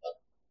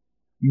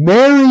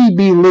 Mary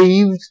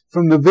believed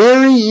from the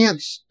very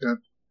instant.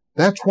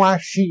 That's why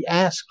she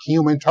asked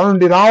Him and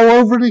turned it all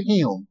over to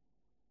Him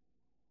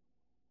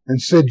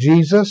and said,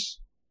 Jesus,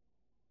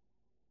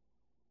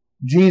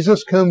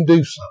 come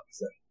do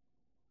something.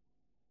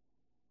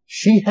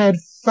 She had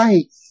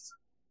faith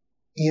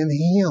in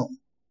Him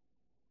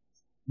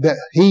that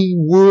He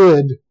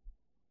would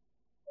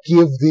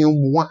give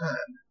them wine.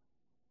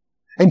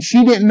 And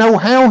she didn't know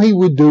how He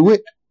would do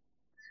it.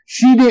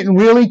 She didn't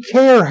really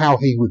care how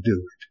He would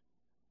do it.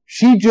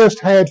 She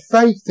just had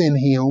faith in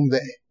Him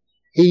that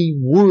He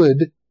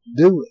would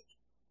do it.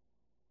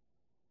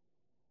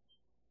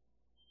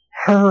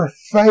 Her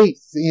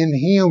faith in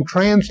Him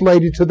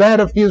translated to that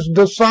of His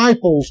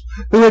disciples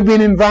who had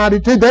been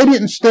invited too. They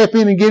didn't step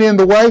in and get in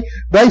the way.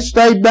 They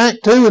stayed back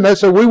too, and they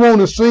said, we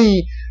want to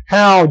see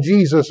how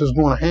Jesus is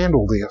going to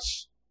handle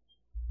this.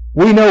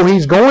 We know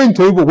He's going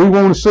to, but we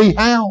want to see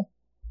how.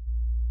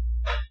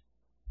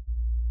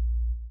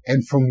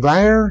 And from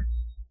there,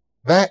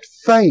 that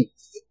faith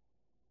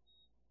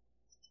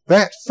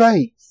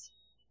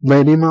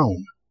led Him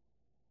on.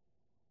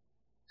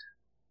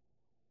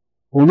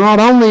 Well, not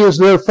only is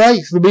their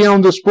faith to be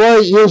on display,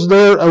 is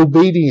their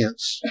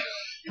obedience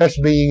that's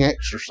being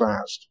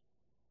exercised.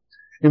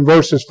 In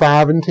verses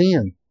 5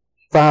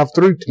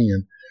 through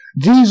 10.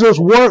 Jesus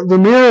worked the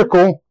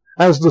miracle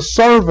as the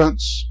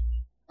servants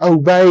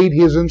obeyed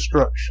His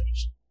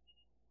instructions.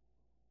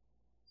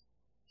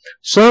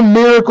 Some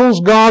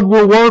miracles God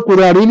will work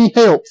without any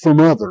help from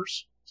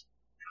others.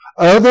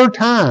 Other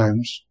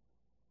times,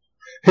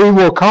 He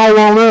will call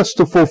on us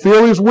to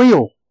fulfill His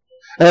will.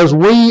 As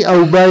we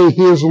obey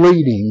His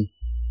leading,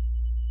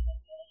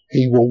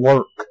 He will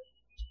work.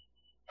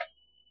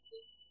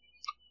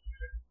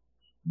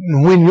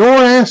 When you're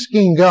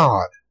asking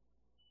God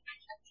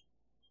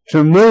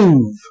to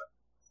move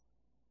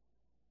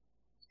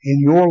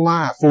in your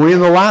life or in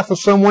the life of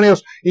someone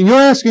else, and you're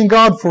asking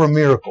God for a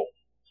miracle,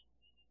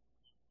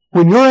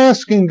 when you're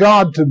asking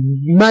God to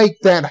make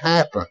that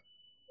happen,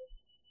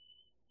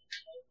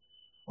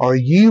 are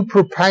you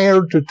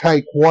prepared to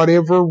take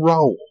whatever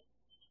role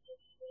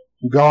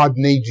God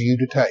needs you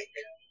to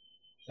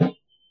take?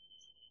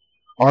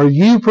 Are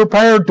you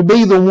prepared to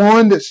be the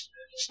one that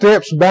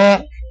steps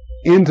back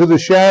into the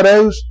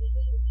shadows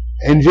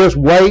and just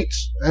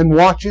waits and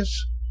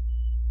watches?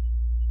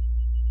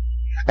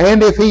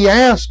 And if He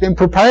asks and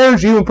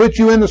prepares you and puts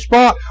you in the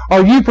spot,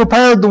 are you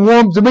prepared to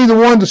be the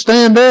one to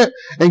stand up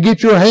and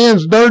get your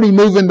hands dirty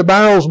moving the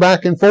barrels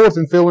back and forth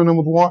and filling them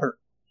with water?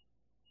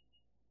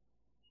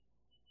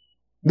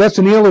 That's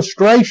an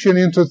illustration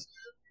into,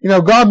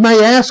 God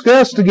may ask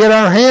us to get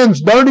our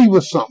hands dirty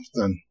with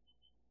something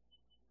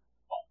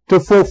to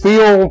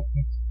fulfill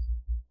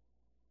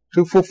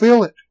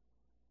it.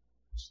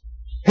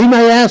 He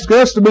may ask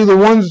us to be the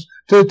ones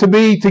to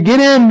get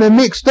in and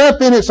mixed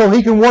up in it so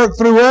He can work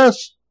through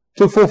us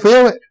to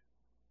fulfill it.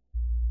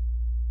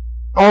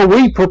 Are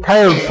we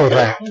prepared for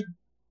that?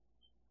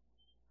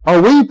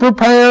 Are we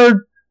prepared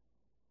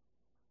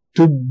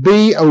to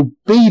be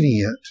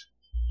obedient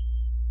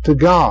to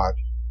God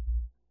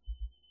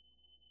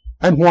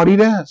and what He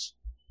does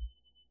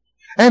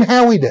and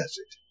how He does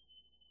it?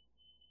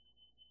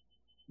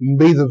 And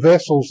be the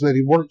vessels that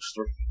He works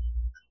through,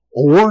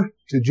 or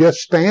to just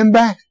stand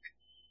back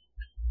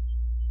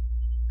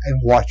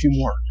and watch Him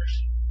work.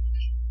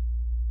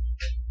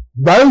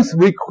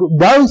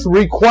 Both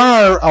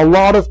require a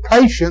lot of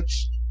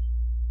patience.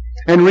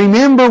 And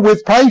remember,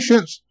 with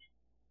patience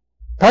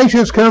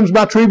comes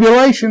by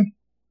tribulation.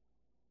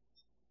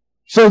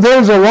 So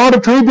there's a lot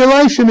of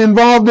tribulation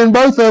involved in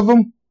both of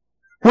them,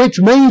 which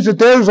means that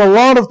there's a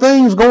lot of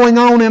things going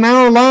on in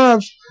our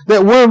lives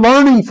that we're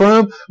learning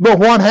from. But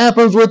what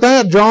happens with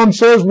that? John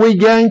says we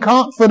gain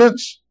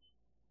confidence.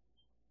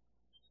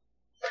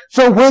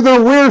 So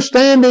whether we're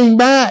standing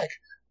back,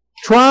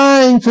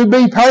 trying to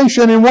be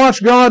patient and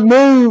watch God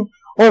move,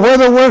 or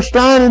whether we're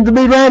striving to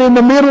be right in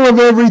the middle of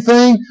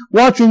everything,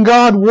 watching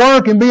God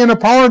work and being a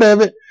part of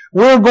it,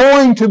 we're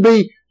going to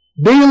be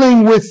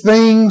dealing with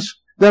things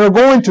that are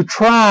going to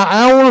try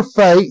our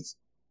faith,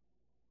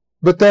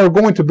 but they're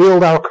going to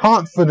build our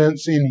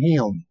confidence in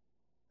Him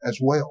as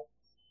well.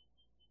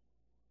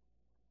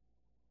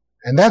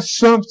 And that's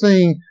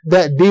something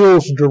that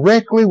deals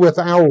directly with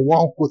our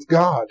walk with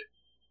God.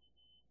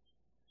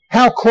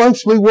 How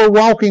closely we're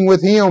walking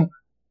with Him,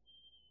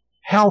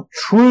 how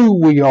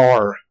true we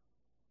are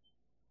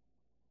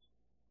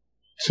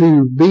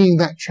to being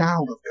that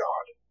child of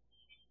God.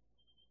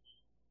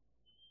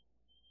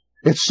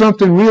 It's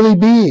something really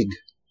big.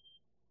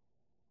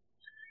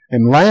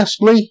 And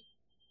lastly,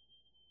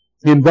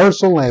 in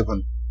verse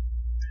 11,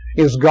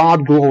 is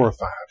God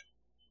glorified?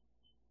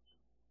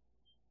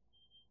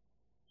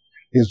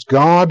 Is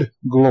God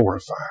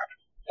glorified?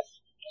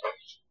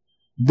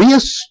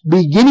 This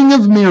beginning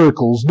of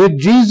miracles did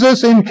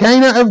Jesus in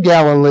Cana of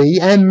Galilee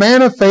and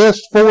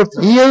manifest forth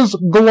His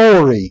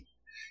glory,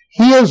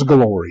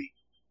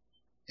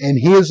 and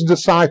His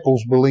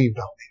disciples believed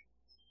on Him.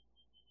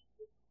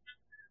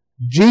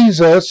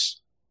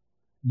 Jesus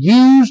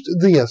used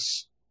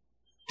this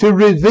to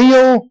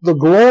reveal the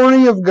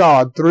glory of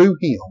God through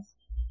Him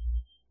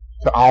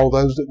to all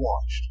those that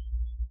watched.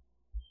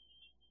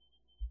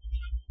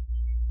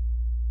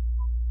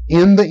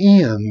 In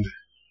the end,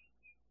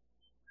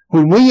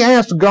 when we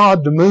ask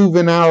God to move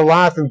in our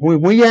life, and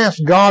when we ask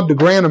God to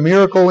grant a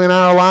miracle in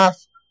our life,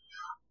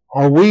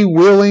 are we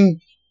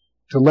willing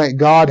to let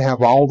God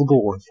have all the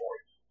glory for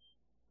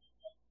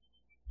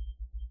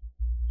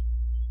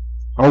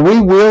it? Are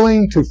we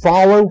willing to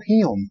follow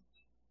Him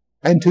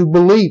and to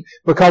believe?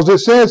 Because it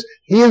says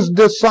His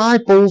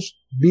disciples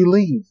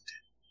believed.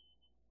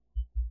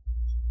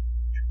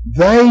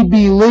 They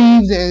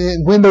believed,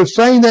 and when they're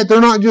saying that,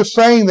 they're not just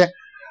saying that,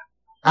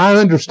 I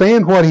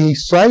understand what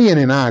He's saying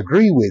and I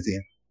agree with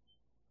Him.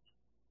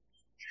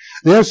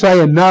 They're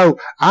saying, no,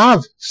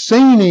 I've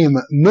seen Him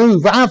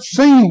move. I've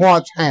seen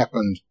what's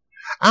happened.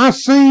 I've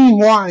seen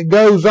what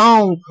goes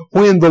on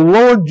when the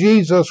Lord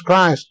Jesus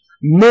Christ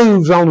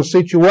moves on a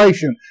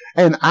situation,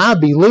 and I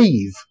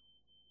believe.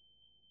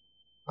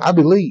 I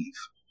believe.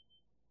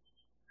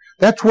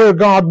 That's where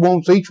God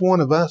wants each one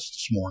of us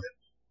this morning.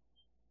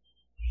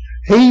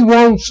 He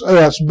wants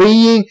us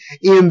being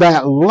in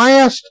that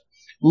last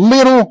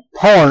little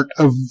part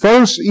of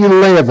verse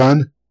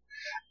 11,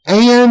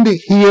 and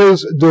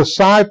his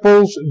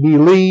disciples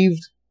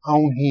believed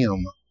on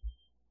him.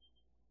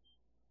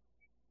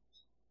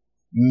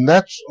 And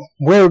that's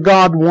where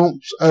God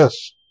wants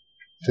us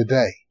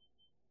today.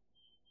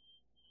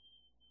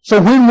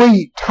 So when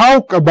we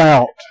talk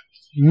about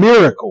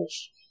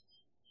miracles,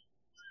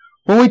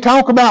 when we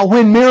talk about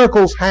when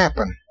miracles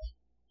happen,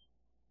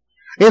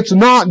 it's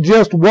not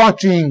just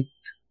watching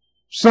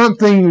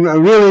something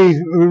really,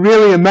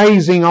 really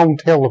amazing on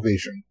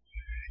television.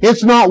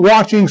 It's not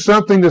watching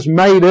something that's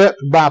made up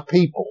by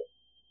people.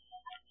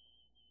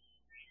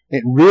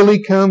 It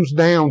really comes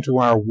down to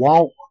our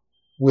walk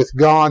with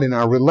God and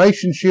our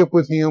relationship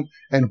with Him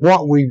and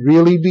what we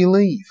really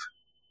believe.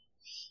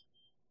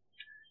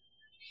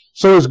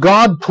 So is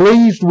God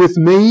pleased with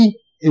me?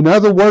 In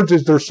other words,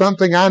 is there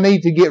something I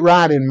need to get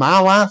right in my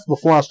life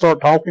before I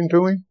start talking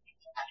to Him?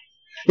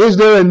 Is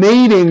there a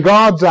need in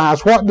God's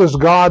eyes? What does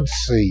God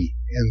see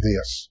in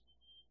this?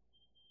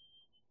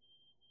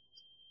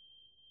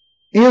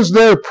 Is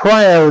there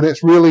prayer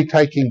that's really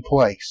taking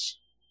place?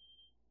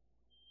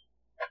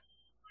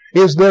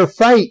 Is there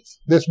faith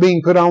that's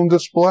being put on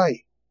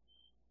display?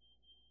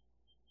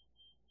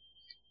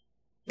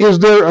 Is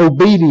there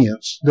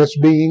obedience that's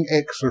being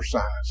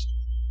exercised?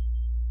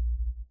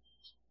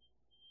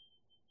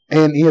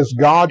 And is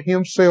God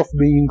Himself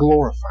being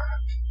glorified?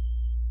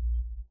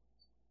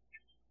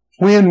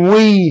 When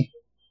we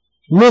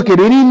look at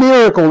any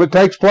miracle that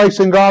takes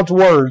place in God's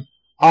Word,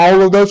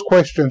 all of those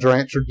questions are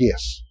answered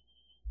yes.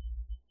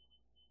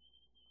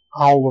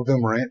 All of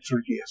them are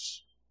answered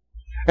yes.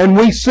 And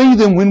we see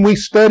them when we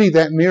study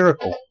that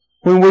miracle.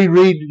 When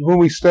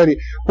we study,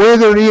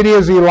 whether it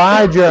is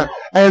Elijah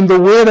and the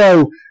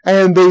widow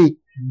and the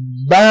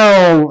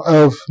barrel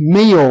of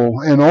meal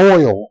and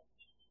oil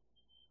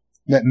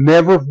that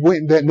never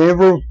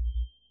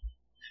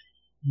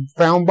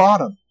found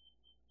bottom.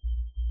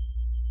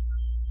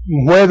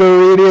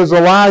 Whether it is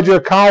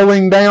Elijah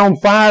calling down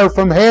fire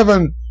from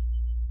heaven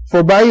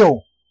for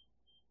Baal.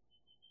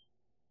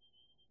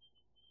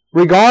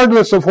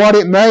 Regardless of what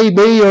it may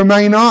be or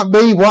may not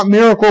be, what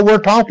miracle we're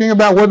talking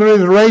about, whether it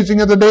is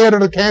raising of the dead or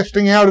the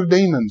casting out of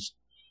demons,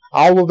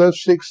 all of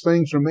those 6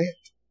 things are met.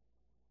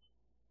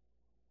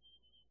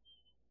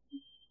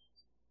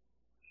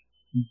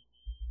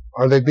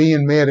 Are they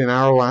being met in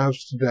our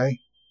lives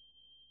today?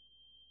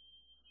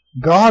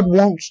 God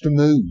wants to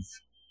move.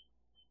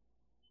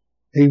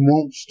 He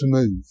wants to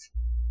move.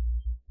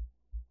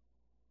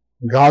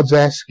 God's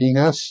asking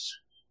us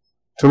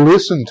to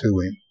listen to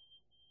Him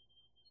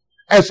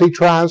as He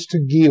tries to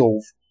give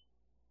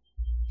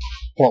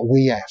what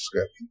we ask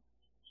of Him.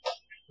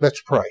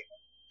 Let's pray.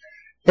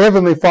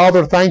 Heavenly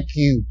Father, thank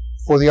You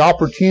for the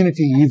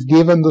opportunity You've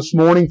given this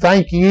morning.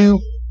 Thank You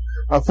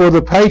for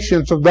the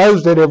patience of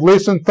those that have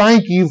listened.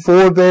 Thank You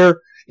for their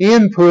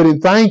input,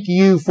 and thank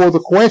You for the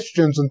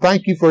questions, and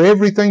thank You for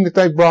everything that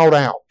they've brought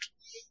out.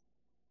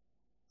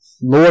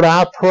 Lord,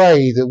 I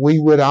pray that we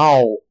would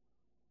all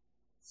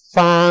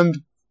find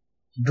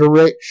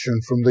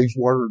direction from these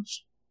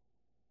words.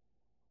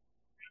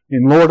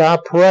 And Lord, I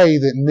pray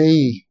that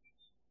me,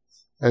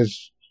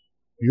 as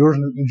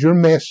your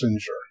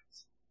messenger,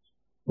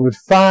 would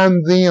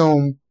find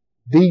them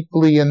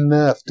deeply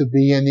enough to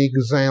be an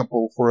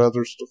example for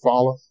others to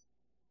follow.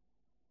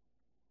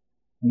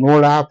 And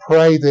Lord, I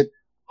pray that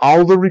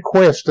all the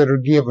requests that are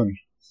given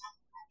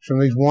from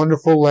these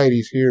wonderful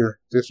ladies here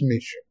at this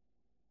mission,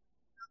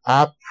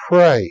 I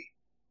pray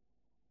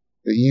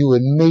that You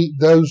would meet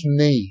those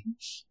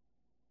needs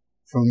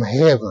from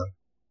heaven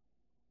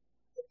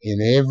in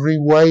every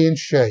way and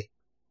shape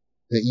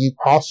that You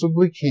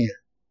possibly can.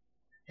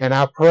 And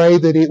I pray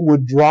that it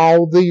would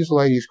draw these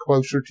ladies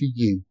closer to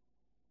You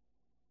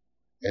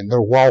and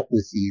their walk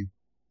with You,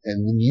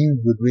 and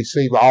You would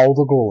receive all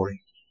the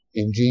glory.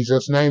 In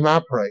Jesus' name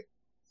I pray.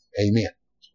 Amen.